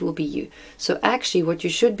 One day it will be you. So actually what you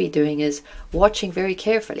should be doing is watching very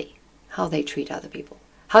carefully how they treat other people.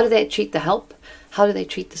 How do they treat the help? How do they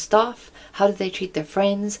treat the staff? How do they treat their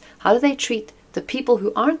friends? How do they treat the people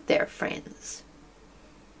who aren't their friends?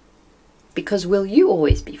 Because will you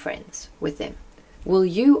always be friends with them? Will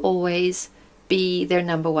you always be their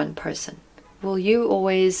number one person? Will you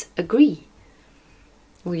always agree?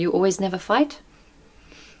 Will you always never fight?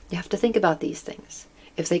 You have to think about these things.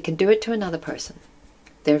 If they can do it to another person,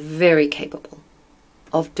 they're very capable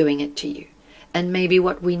of doing it to you. And maybe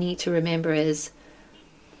what we need to remember is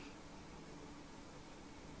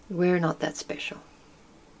we're not that special.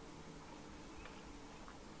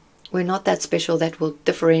 We're not that special that will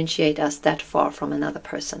differentiate us that far from another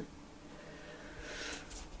person.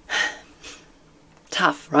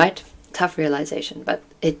 Tough, right? Tough realization, but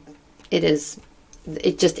it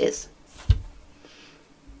just is.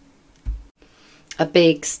 A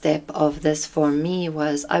big step of this for me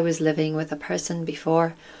was I was living with a person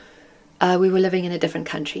before. We were living in a different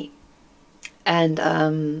country.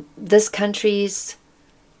 And this country's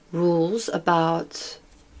rules about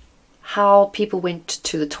how people went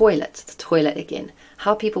to the toilet again,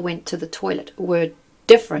 how people went to the toilet were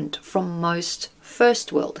different from most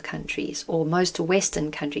first world countries or most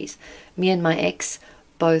Western countries. Me and my ex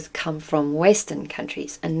both come from Western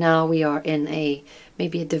countries, and now we are in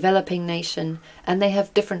maybe a developing nation, and they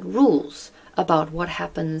have different rules about what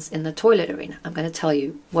happens in the toilet arena. I'm going to tell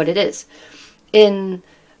you what it is. In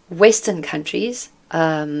Western countries,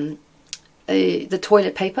 the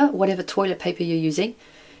toilet paper, whatever toilet paper you're using,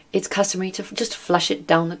 it's customary to just flush it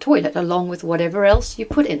down the toilet along with whatever else you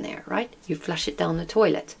put in there, right? You flush it down the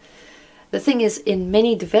toilet. The thing is, in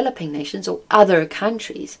many developing nations or other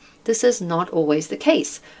countries, this is not always the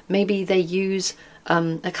case. Maybe they use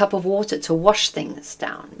a cup of water to wash things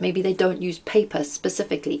down. Maybe they don't use paper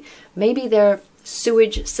specifically. Maybe their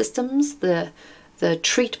sewage systems, the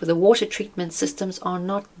water treatment systems are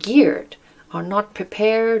not geared, are not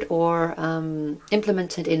prepared or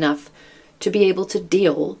implemented enough to be able to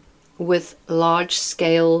deal with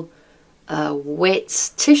large-scale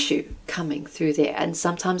wet tissue coming through there, and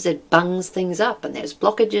sometimes it bungs things up and there's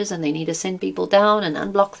blockages and they need to send people down and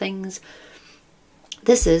unblock things.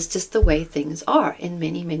 This is just the way things are in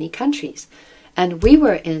many countries. And we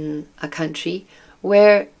were in a country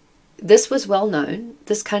where this was well known.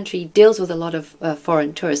 This country deals with a lot of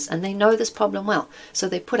foreign tourists, and they know this problem well. So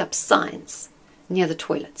they put up signs near the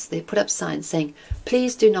toilets. They put up signs saying,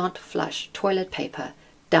 please do not flush toilet paper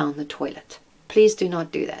down the toilet. Please do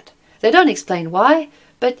not do that. They don't explain why,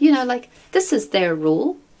 but you know, like, this is their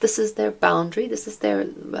rule, this is their boundary, this is their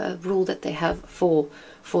rule that they have for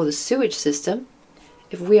the sewage system.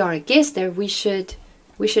 If we are a guest there, we should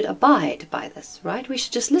abide by this, right? We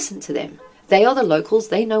should just listen to them. They are the locals,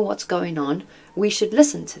 they know what's going on. We should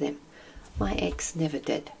listen to them. My ex never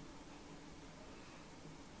did.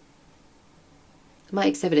 My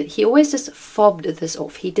ex never did. He always just fobbed this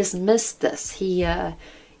off. He dismissed this. This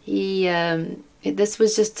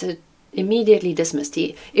was just immediately dismissed.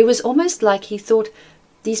 It was almost like he thought,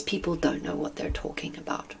 these people don't know what they're talking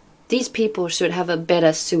about. These people should have a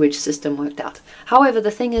better sewage system worked out. However, the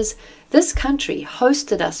thing is, this country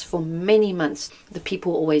hosted us for many months. The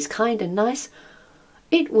people were always kind and nice.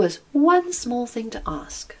 It was one small thing to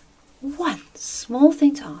ask. One small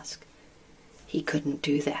thing to ask. He couldn't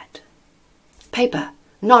do that. Paper,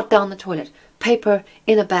 not down the toilet. Paper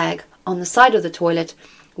in a bag on the side of the toilet.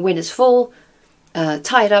 When it's full,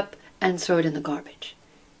 tie it up and throw it in the garbage.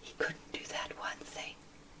 He couldn't do that one thing.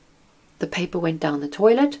 The paper went down the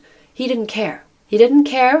toilet. He didn't care. He didn't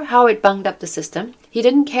care how it bunged up the system. He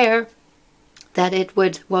didn't care that it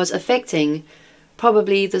was affecting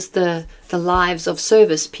probably the lives of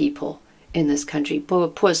service people in this country.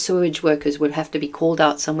 Poor sewage workers would have to be called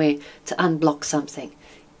out somewhere to unblock something.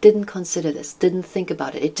 Didn't consider this. Didn't think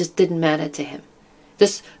about it. It just didn't matter to him.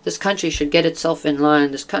 This country should get itself in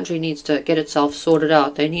line. This country needs to get itself sorted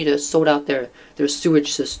out. They need to sort out their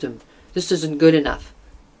sewage system. This isn't good enough.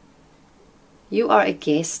 You are a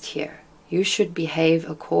guest here. You should behave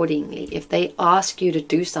accordingly. If they ask you to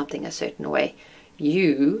do something a certain way,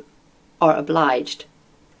 you are obliged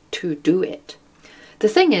to do it. The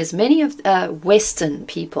thing is, many of Western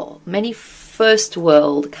people, many first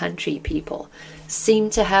world country people, seem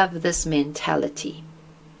to have this mentality.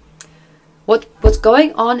 What's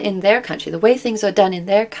going on in their country, the way things are done in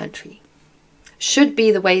their country, should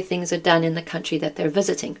be the way things are done in the country that they're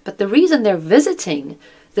visiting. But the reason they're visiting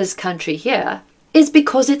this country here is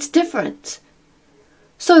because it's different.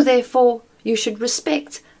 So therefore, you should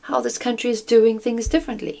respect how this country is doing things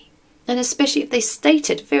differently. And especially if they state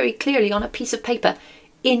it very clearly on a piece of paper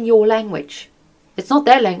in your language. It's not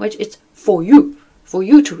their language, it's for you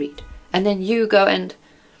to read. And then you go and...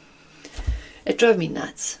 It drove me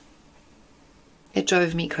nuts. It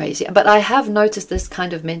drove me crazy. But I have noticed this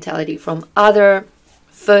kind of mentality from other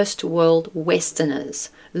first world Westerners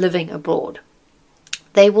living abroad.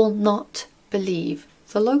 They will not believe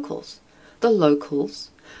the locals. The locals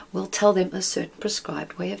will tell them a certain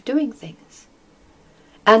prescribed way of doing things.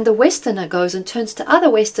 And the Westerner goes and turns to other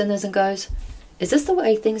Westerners and goes, is this the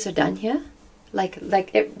way things are done here?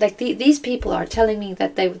 These people are telling me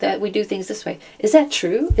that we do things this way. Is that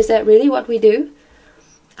true? Is that really what we do?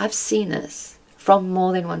 I've seen this from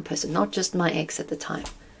more than one person, not just my ex at the time.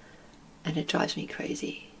 And it drives me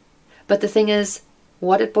crazy. But the thing is,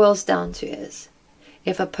 what it boils down to is,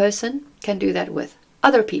 if a person can do that with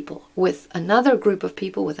other people, with another group of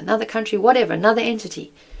people, with another country, whatever, another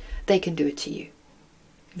entity, they can do it to you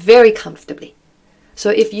very comfortably. So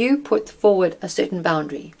if you put forward a certain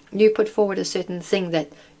boundary, you put forward a certain thing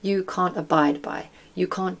that you can't abide by, you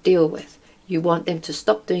can't deal with, you want them to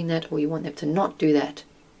stop doing that, or you want them to not do that,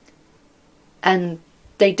 and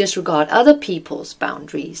they disregard other people's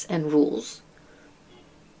boundaries and rules,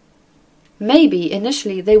 maybe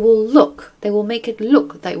initially they will make it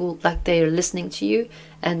look like they're listening to you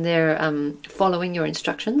and they're following your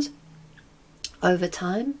instructions. Over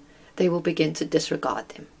time, they will begin to disregard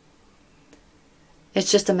them. It's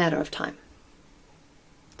just a matter of time.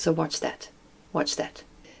 So watch that. Watch that.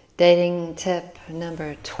 Dating tip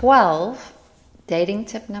number 12. Dating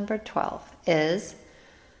tip number 12 is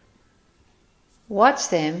watch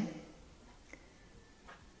them.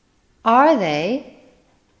 Are they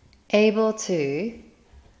able to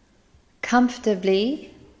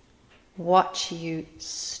comfortably watch you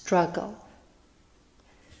struggle?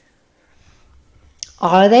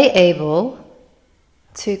 Are they able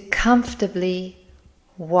to comfortably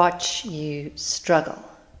watch you struggle?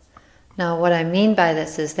 Now, what I mean by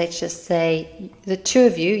this is, let's just say the two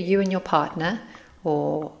of you, you and your partner,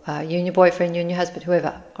 or you and your boyfriend, you and your husband,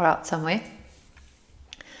 whoever, are out somewhere,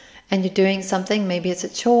 and you're doing something. Maybe it's a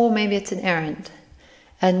chore, maybe it's an errand,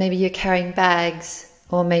 and maybe you're carrying bags,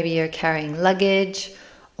 or maybe you're carrying luggage,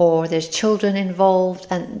 or there's children involved,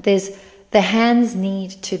 and the hands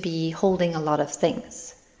need to be holding a lot of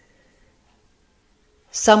things.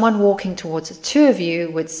 Someone walking towards the two of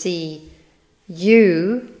you would see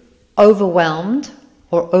you overwhelmed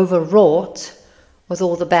or overwrought with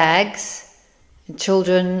all the bags and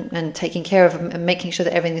children and taking care of them and making sure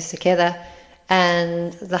that everything is together,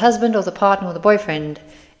 and the husband or the partner or the boyfriend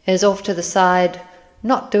is off to the side,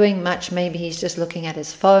 not doing much. Maybe he's just looking at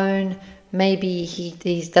his phone. Maybe he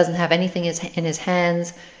doesn't have anything in his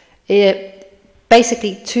hands.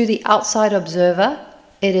 Basically, to the outside observer,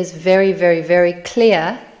 it is very, very, very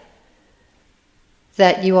clear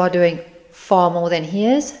that you are doing far more than he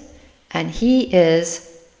is, and he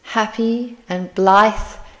is happy and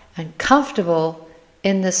blithe and comfortable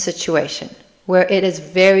in this situation, where it is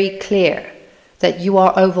very clear that you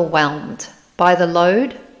are overwhelmed by the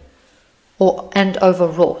load and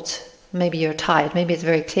overwrought. Maybe you're tired. Maybe it's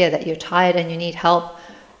very clear that you're tired and you need help,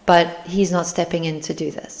 but he's not stepping in to do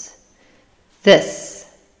this.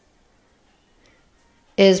 This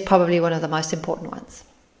is probably one of the most important ones.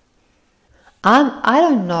 I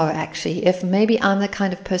don't know actually if maybe I'm the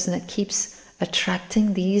kind of person that keeps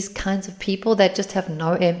attracting these kinds of people that just have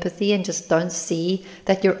no empathy and just don't see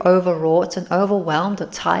that you're overwrought and overwhelmed or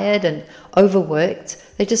tired and overworked.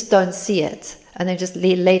 They just don't see it, and they just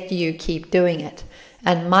let you keep doing it.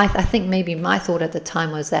 And I think maybe my thought at the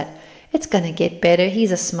time was that it's going to get better.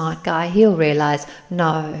 He's a smart guy. He'll realize.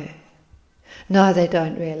 No, they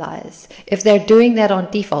don't realize. If they're doing that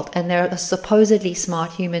on default and they're a supposedly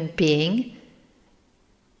smart human being,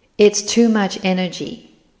 it's too much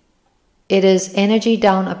energy. It is energy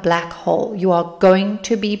down a black hole. You are going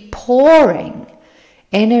to be pouring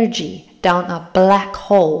energy down a black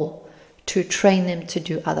hole to train them to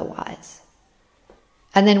do otherwise.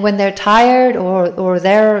 And then when they're tired or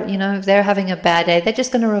they're, they're having a bad day, they're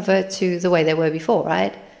just going to revert to the way they were before,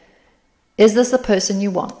 right? Is this the person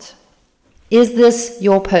you want? Is this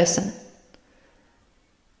your person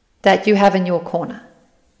that you have in your corner?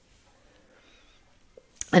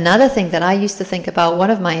 Another thing that I used to think about, one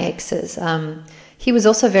of my exes, he was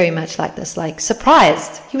also very much like this, like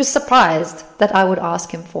surprised. He was surprised that I would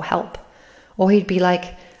ask him for help. Or he'd be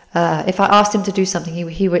like, if I asked him to do something,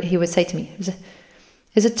 he would say to me,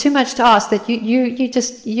 is it too much to ask that you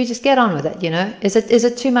just get on with it, Is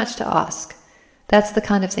it too much to ask? That's the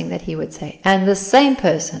kind of thing that he would say. And the same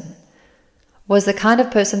person was the kind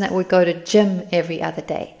of person that would go to gym every other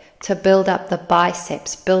day to build up the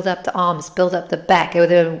biceps, build up the arms, build up the back.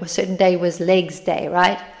 A certain day was legs day,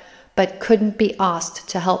 right? But couldn't be asked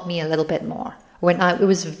to help me a little bit more when it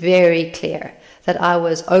was very clear that I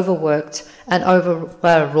was overworked and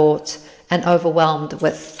overwrought and overwhelmed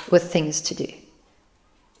with things to do.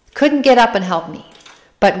 Couldn't get up and help me,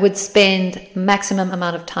 but would spend maximum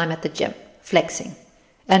amount of time at the gym, flexing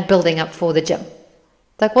and building up for the gym.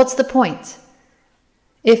 Like, what's the point?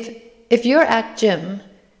 If you're at gym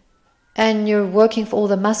and you're working for all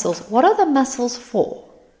the muscles, what are the muscles for?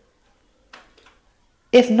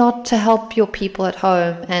 If not to help your people at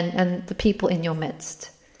home and the people in your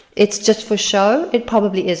midst. It's just for show. It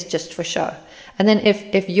probably is just for show. And then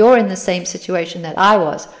if you're in the same situation that I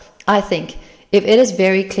was, I think if it is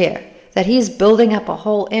very clear that he's building up a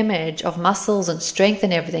whole image of muscles and strength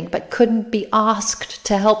and everything, but couldn't be asked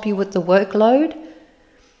to help you with the workload,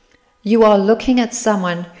 you are looking at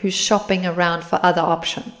someone who's shopping around for other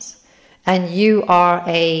options. And you are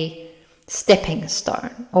a stepping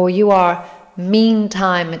stone, or you are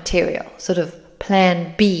meantime material, sort of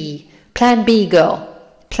plan B girl,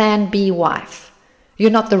 plan B wife.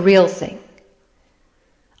 You're not the real thing.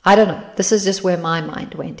 I don't know. This is just where my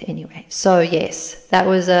mind went anyway. So yes,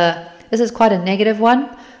 this is quite a negative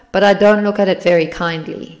one, but I don't look at it very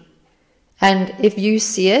kindly. And if you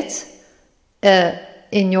see it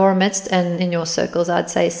in your midst and in your circles, I'd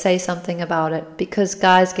say something about it, because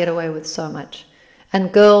guys get away with so much.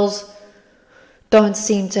 And girls don't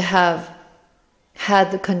seem to have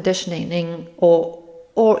had the conditioning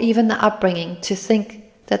or even the upbringing to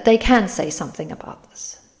think that they can say something about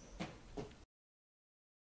this.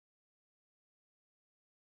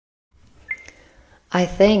 I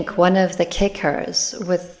think one of the kickers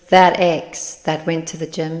with that ex that went to the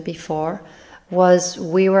gym before was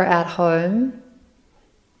we were at home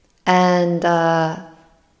and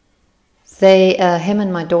him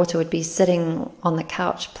and my daughter would be sitting on the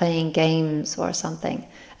couch playing games or something,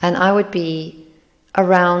 and I would be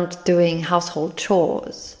around doing household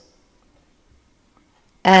chores.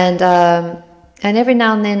 And every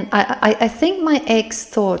now and then, I think my ex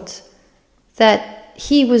thought that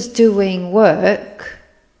he was doing work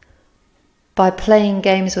by playing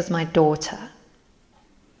games with my daughter.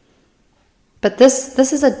 But this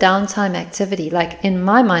is a downtime activity. Like in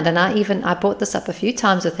my mind, and I brought this up a few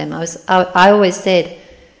times with him. I always said,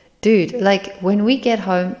 dude, like when we get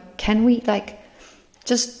home, can we like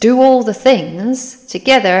just do all the things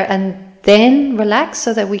together and then relax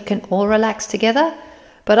so that we can all relax together?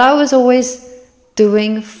 But I was always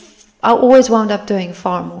doing I always wound up doing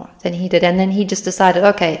far more than he did. And then he just decided,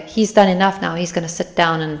 okay, he's done enough now. He's going to sit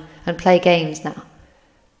down and play games now.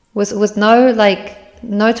 With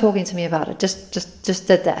no talking to me about it. Just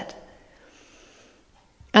did that.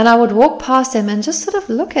 And I would walk past him and just sort of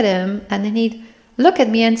look at him, and then he'd look at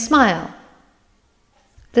me and smile.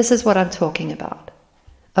 This is what I'm talking about.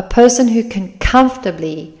 A person who can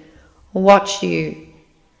comfortably watch you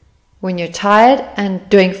when you're tired and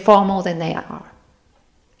doing far more than they are.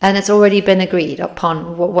 And it's already been agreed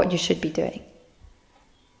upon what you should be doing.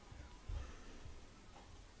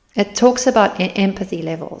 It talks about empathy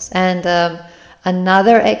levels. And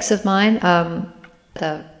another ex of mine, at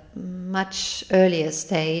a much earlier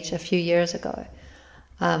stage, a few years ago,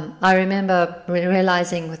 I remember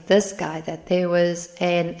realizing with this guy that there was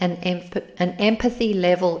an empathy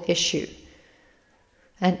level issue.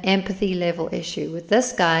 An empathy level issue. With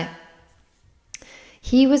this guy,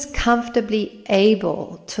 he was comfortably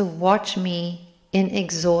able to watch me in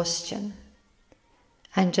exhaustion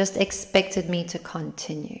and just expected me to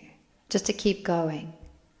continue, just to keep going.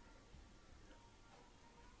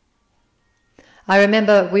 I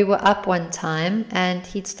remember we were up one time and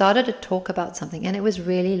he'd started to talk about something, and it was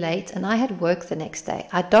really late and I had work the next day.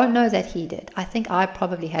 I don't know that he did. I think I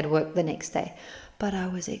probably had work the next day, but I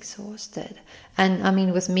was exhausted. And I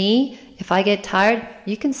mean, with me, if I get tired,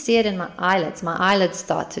 you can see it in my eyelids. My eyelids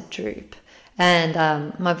start to droop and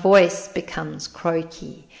my voice becomes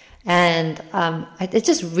croaky. And it's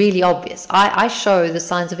just really obvious. I show the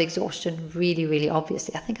signs of exhaustion really, really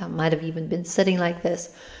obviously. I think I might have even been sitting like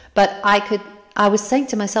this. But I was saying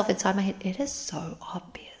to myself inside my head, it is so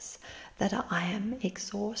obvious that I am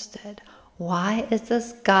exhausted. Why is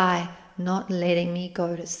this guy not letting me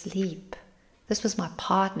go to sleep? This was my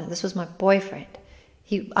partner. This was my boyfriend.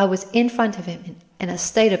 I was in front of him in a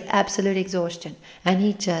state of absolute exhaustion, and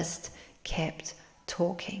he just kept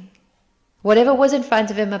talking. Whatever was in front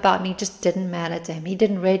of him about me just didn't matter to him. He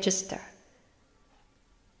didn't register.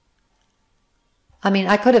 I mean,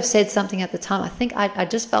 I could have said something at the time. I think I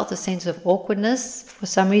just felt a sense of awkwardness for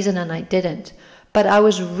some reason, and I didn't. But I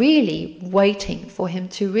was really waiting for him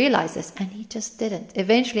to realize this, and he just didn't.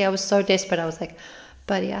 Eventually, I was so desperate, I was like,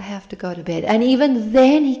 buddy, I have to go to bed. And even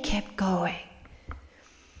then, he kept going.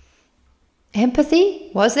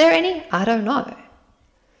 Empathy? Was there any? I don't know.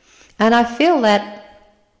 And I feel that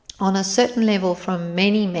on a certain level from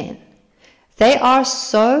many men, they are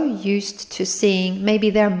so used to seeing, maybe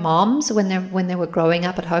their moms when they were growing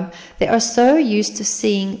up at home, they are so used to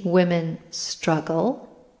seeing women struggle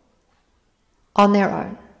on their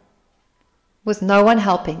own, with no one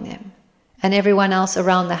helping them, and everyone else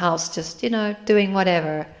around the house just, doing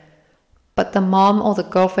whatever. But the mom or the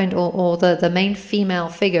girlfriend or the main female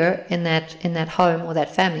figure in that home or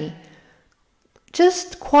that family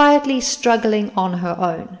just quietly struggling on her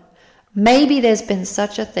own. Maybe there's been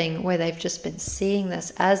such a thing where they've just been seeing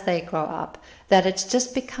this as they grow up, that it's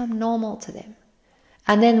just become normal to them.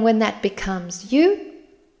 And then when that becomes you,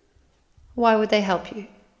 why would they help you?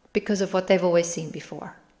 Because of what they've always seen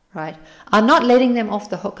before, right? I'm not letting them off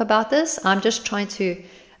the hook about this. I'm just trying to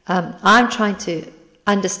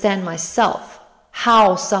understand myself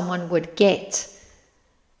how someone would get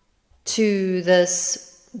to this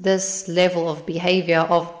level of behavior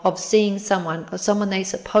of seeing someone they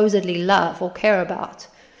supposedly love or care about,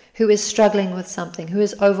 who is struggling with something, who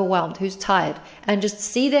is overwhelmed, who's tired, and just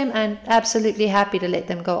see them and absolutely happy to let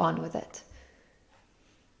them go on with it.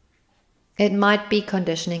 It might be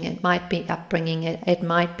conditioning, it might be upbringing, it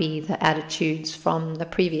might be the attitudes from the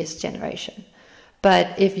previous generation.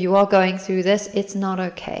 But if you are going through this, it's not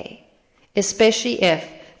okay. Especially if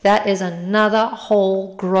that is another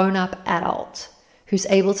whole grown-up adult who's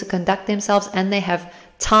able to conduct themselves and they have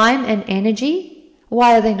time and energy.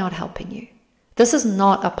 Why are they not helping you? This is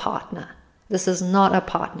not a partner. This is not a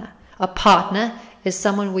partner. A partner is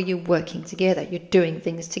someone where you're working together. You're doing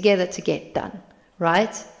things together to get done,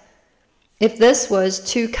 right? If this was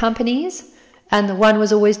two companies and the one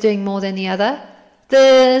was always doing more than the other,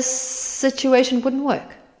 this situation wouldn't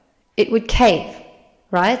work. It would cave,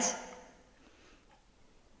 right?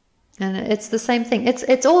 And it's the same thing.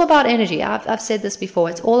 It's all about energy. I've said this before.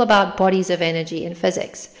 It's all about bodies of energy in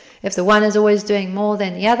physics. If the one is always doing more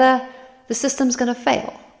than the other, the system's going to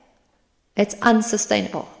fail. It's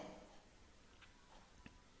unsustainable.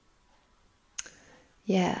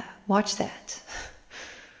 Yeah, watch that.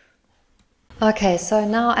 Okay, so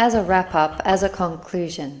now as a wrap-up, as a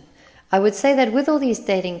conclusion, I would say that with all these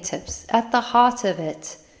dating tips, at the heart of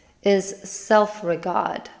it is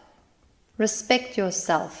self-regard. Respect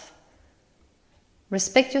yourself.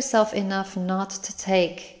 Respect yourself enough not to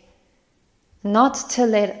take not to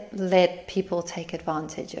let people take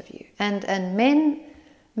advantage of you. And men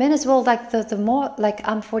as well, like the more, like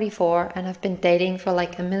I'm 44 and I've been dating for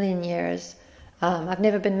like a million years. I've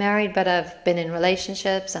never been married, but I've been in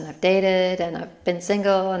relationships and I've dated and I've been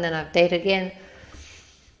single and then I've dated again.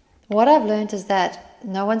 What I've learned is that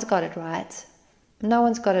no one's got it right. No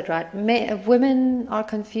one's got it right. Women are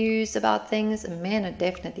confused about things. Men are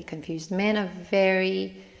definitely confused. Men are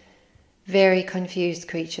very, very confused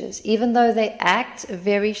creatures. Even though they act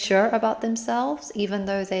very sure about themselves, even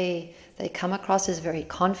though they come across as very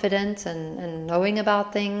confident and knowing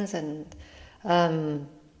about things, and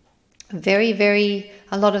very, very,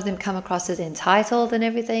 a lot of them come across as entitled and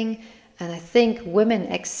everything. And I think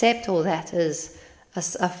women accept all that as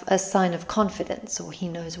a sign of confidence, or he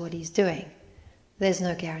knows what he's doing. There's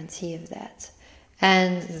no guarantee of that.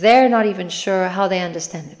 And they're not even sure how they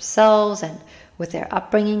understand themselves, and with their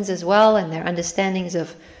upbringings as well, and their understandings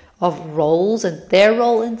of roles and their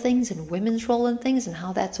role in things and women's role in things and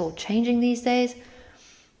how that's all changing these days.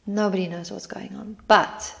 Nobody knows what's going on.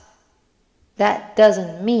 But that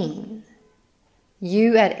doesn't mean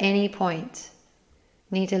you at any point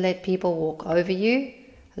need to let people walk over you,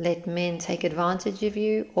 let men take advantage of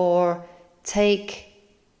you, or take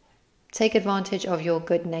advantage of your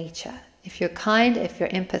good nature. If you're kind, if you're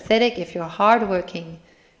empathetic, if you're hardworking,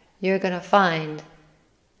 you're going to find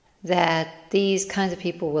that these kinds of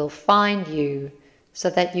people will find you so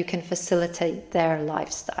that you can facilitate their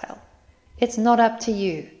lifestyle. It's not up to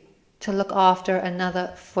you to look after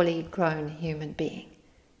another fully grown human being.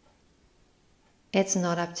 It's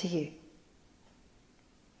not up to you.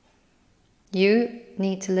 You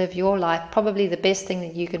need to live your life. Probably the best thing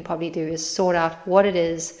that you can probably do is sort out what it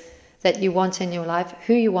is that you want in your life,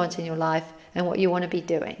 who you want in your life, and what you want to be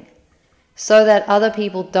doing, so that other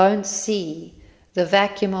people don't see the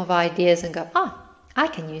vacuum of ideas and go, I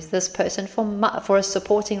can use this person for a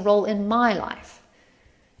supporting role in my life.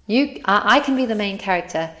 I can be the main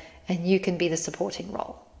character and you can be the supporting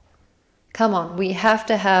role. Come on, we have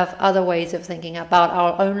to have other ways of thinking about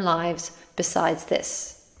our own lives besides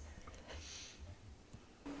this.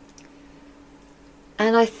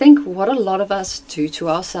 And I think what a lot of us do to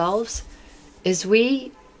ourselves is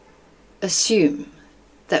we assume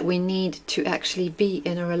that we need to actually be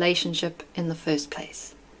in a relationship in the first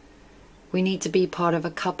place. We need to be part of a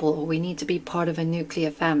couple, or we need to be part of a nuclear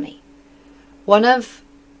family. One of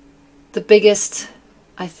the biggest,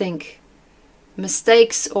 I think,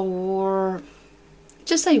 mistakes, or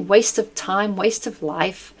just a waste of time, waste of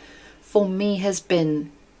life for me, has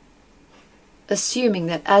been assuming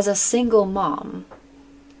that as a single mom,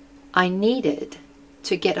 I needed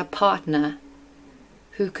to get a partner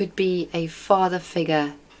who could be a father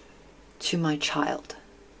figure to my child.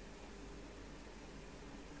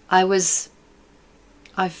 I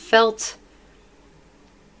felt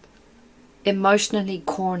emotionally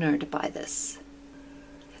cornered by this.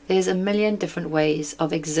 There's a million different ways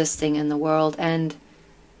of existing in the world, and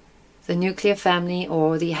the nuclear family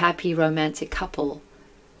or the happy romantic couple,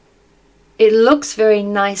 it looks very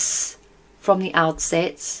nice from the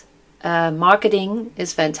outset. Marketing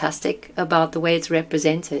is fantastic about the way it's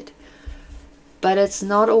represented, but it's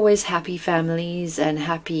not always happy families and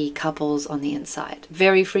happy couples on the inside.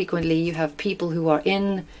 Very frequently you have people who are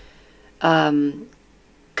in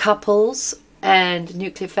couples and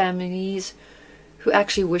nuclear families who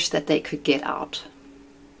actually wish that they could get out.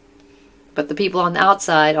 But the people on the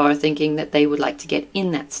outside are thinking that they would like to get in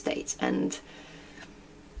that state. And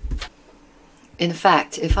in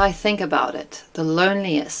fact, if I think about it, the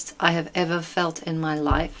loneliest I have ever felt in my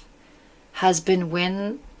life has been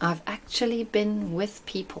when I've actually been with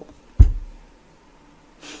people,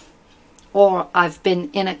 or I've been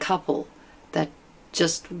in a couple that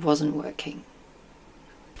just wasn't working.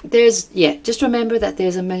 Just remember that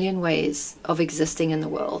there's a million ways of existing in the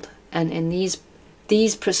world, and in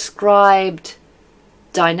these prescribed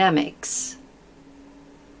dynamics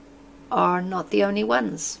are not the only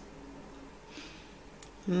ones.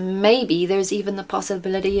 Maybe there's even the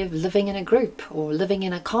possibility of living in a group or living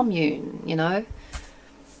in a commune, you know.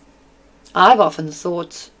 I've often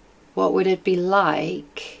thought, what would it be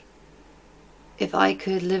like if I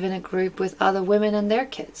could live in a group with other women and their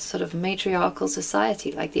kids, sort of matriarchal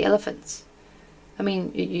society like the elephants. I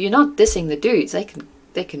mean, you're not dissing the dudes.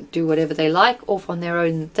 They can do whatever they like off on their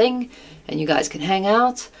own thing, and you guys can hang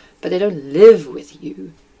out, but they don't live with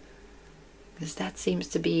you, because that seems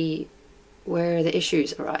to be where the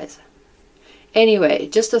issues arise. Anyway,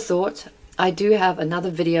 just a thought. I do have another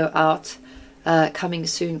video out coming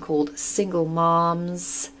soon called Single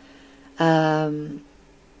Moms.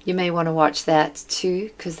 You may want to watch that too,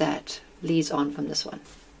 because that leads on from this one.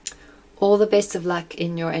 all the best of luck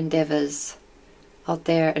in your endeavors out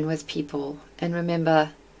there and with people. And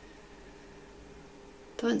remember,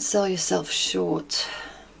 don't sell yourself short.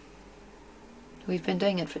 We've been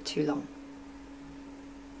doing it for too long.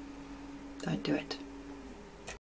 Don't do it.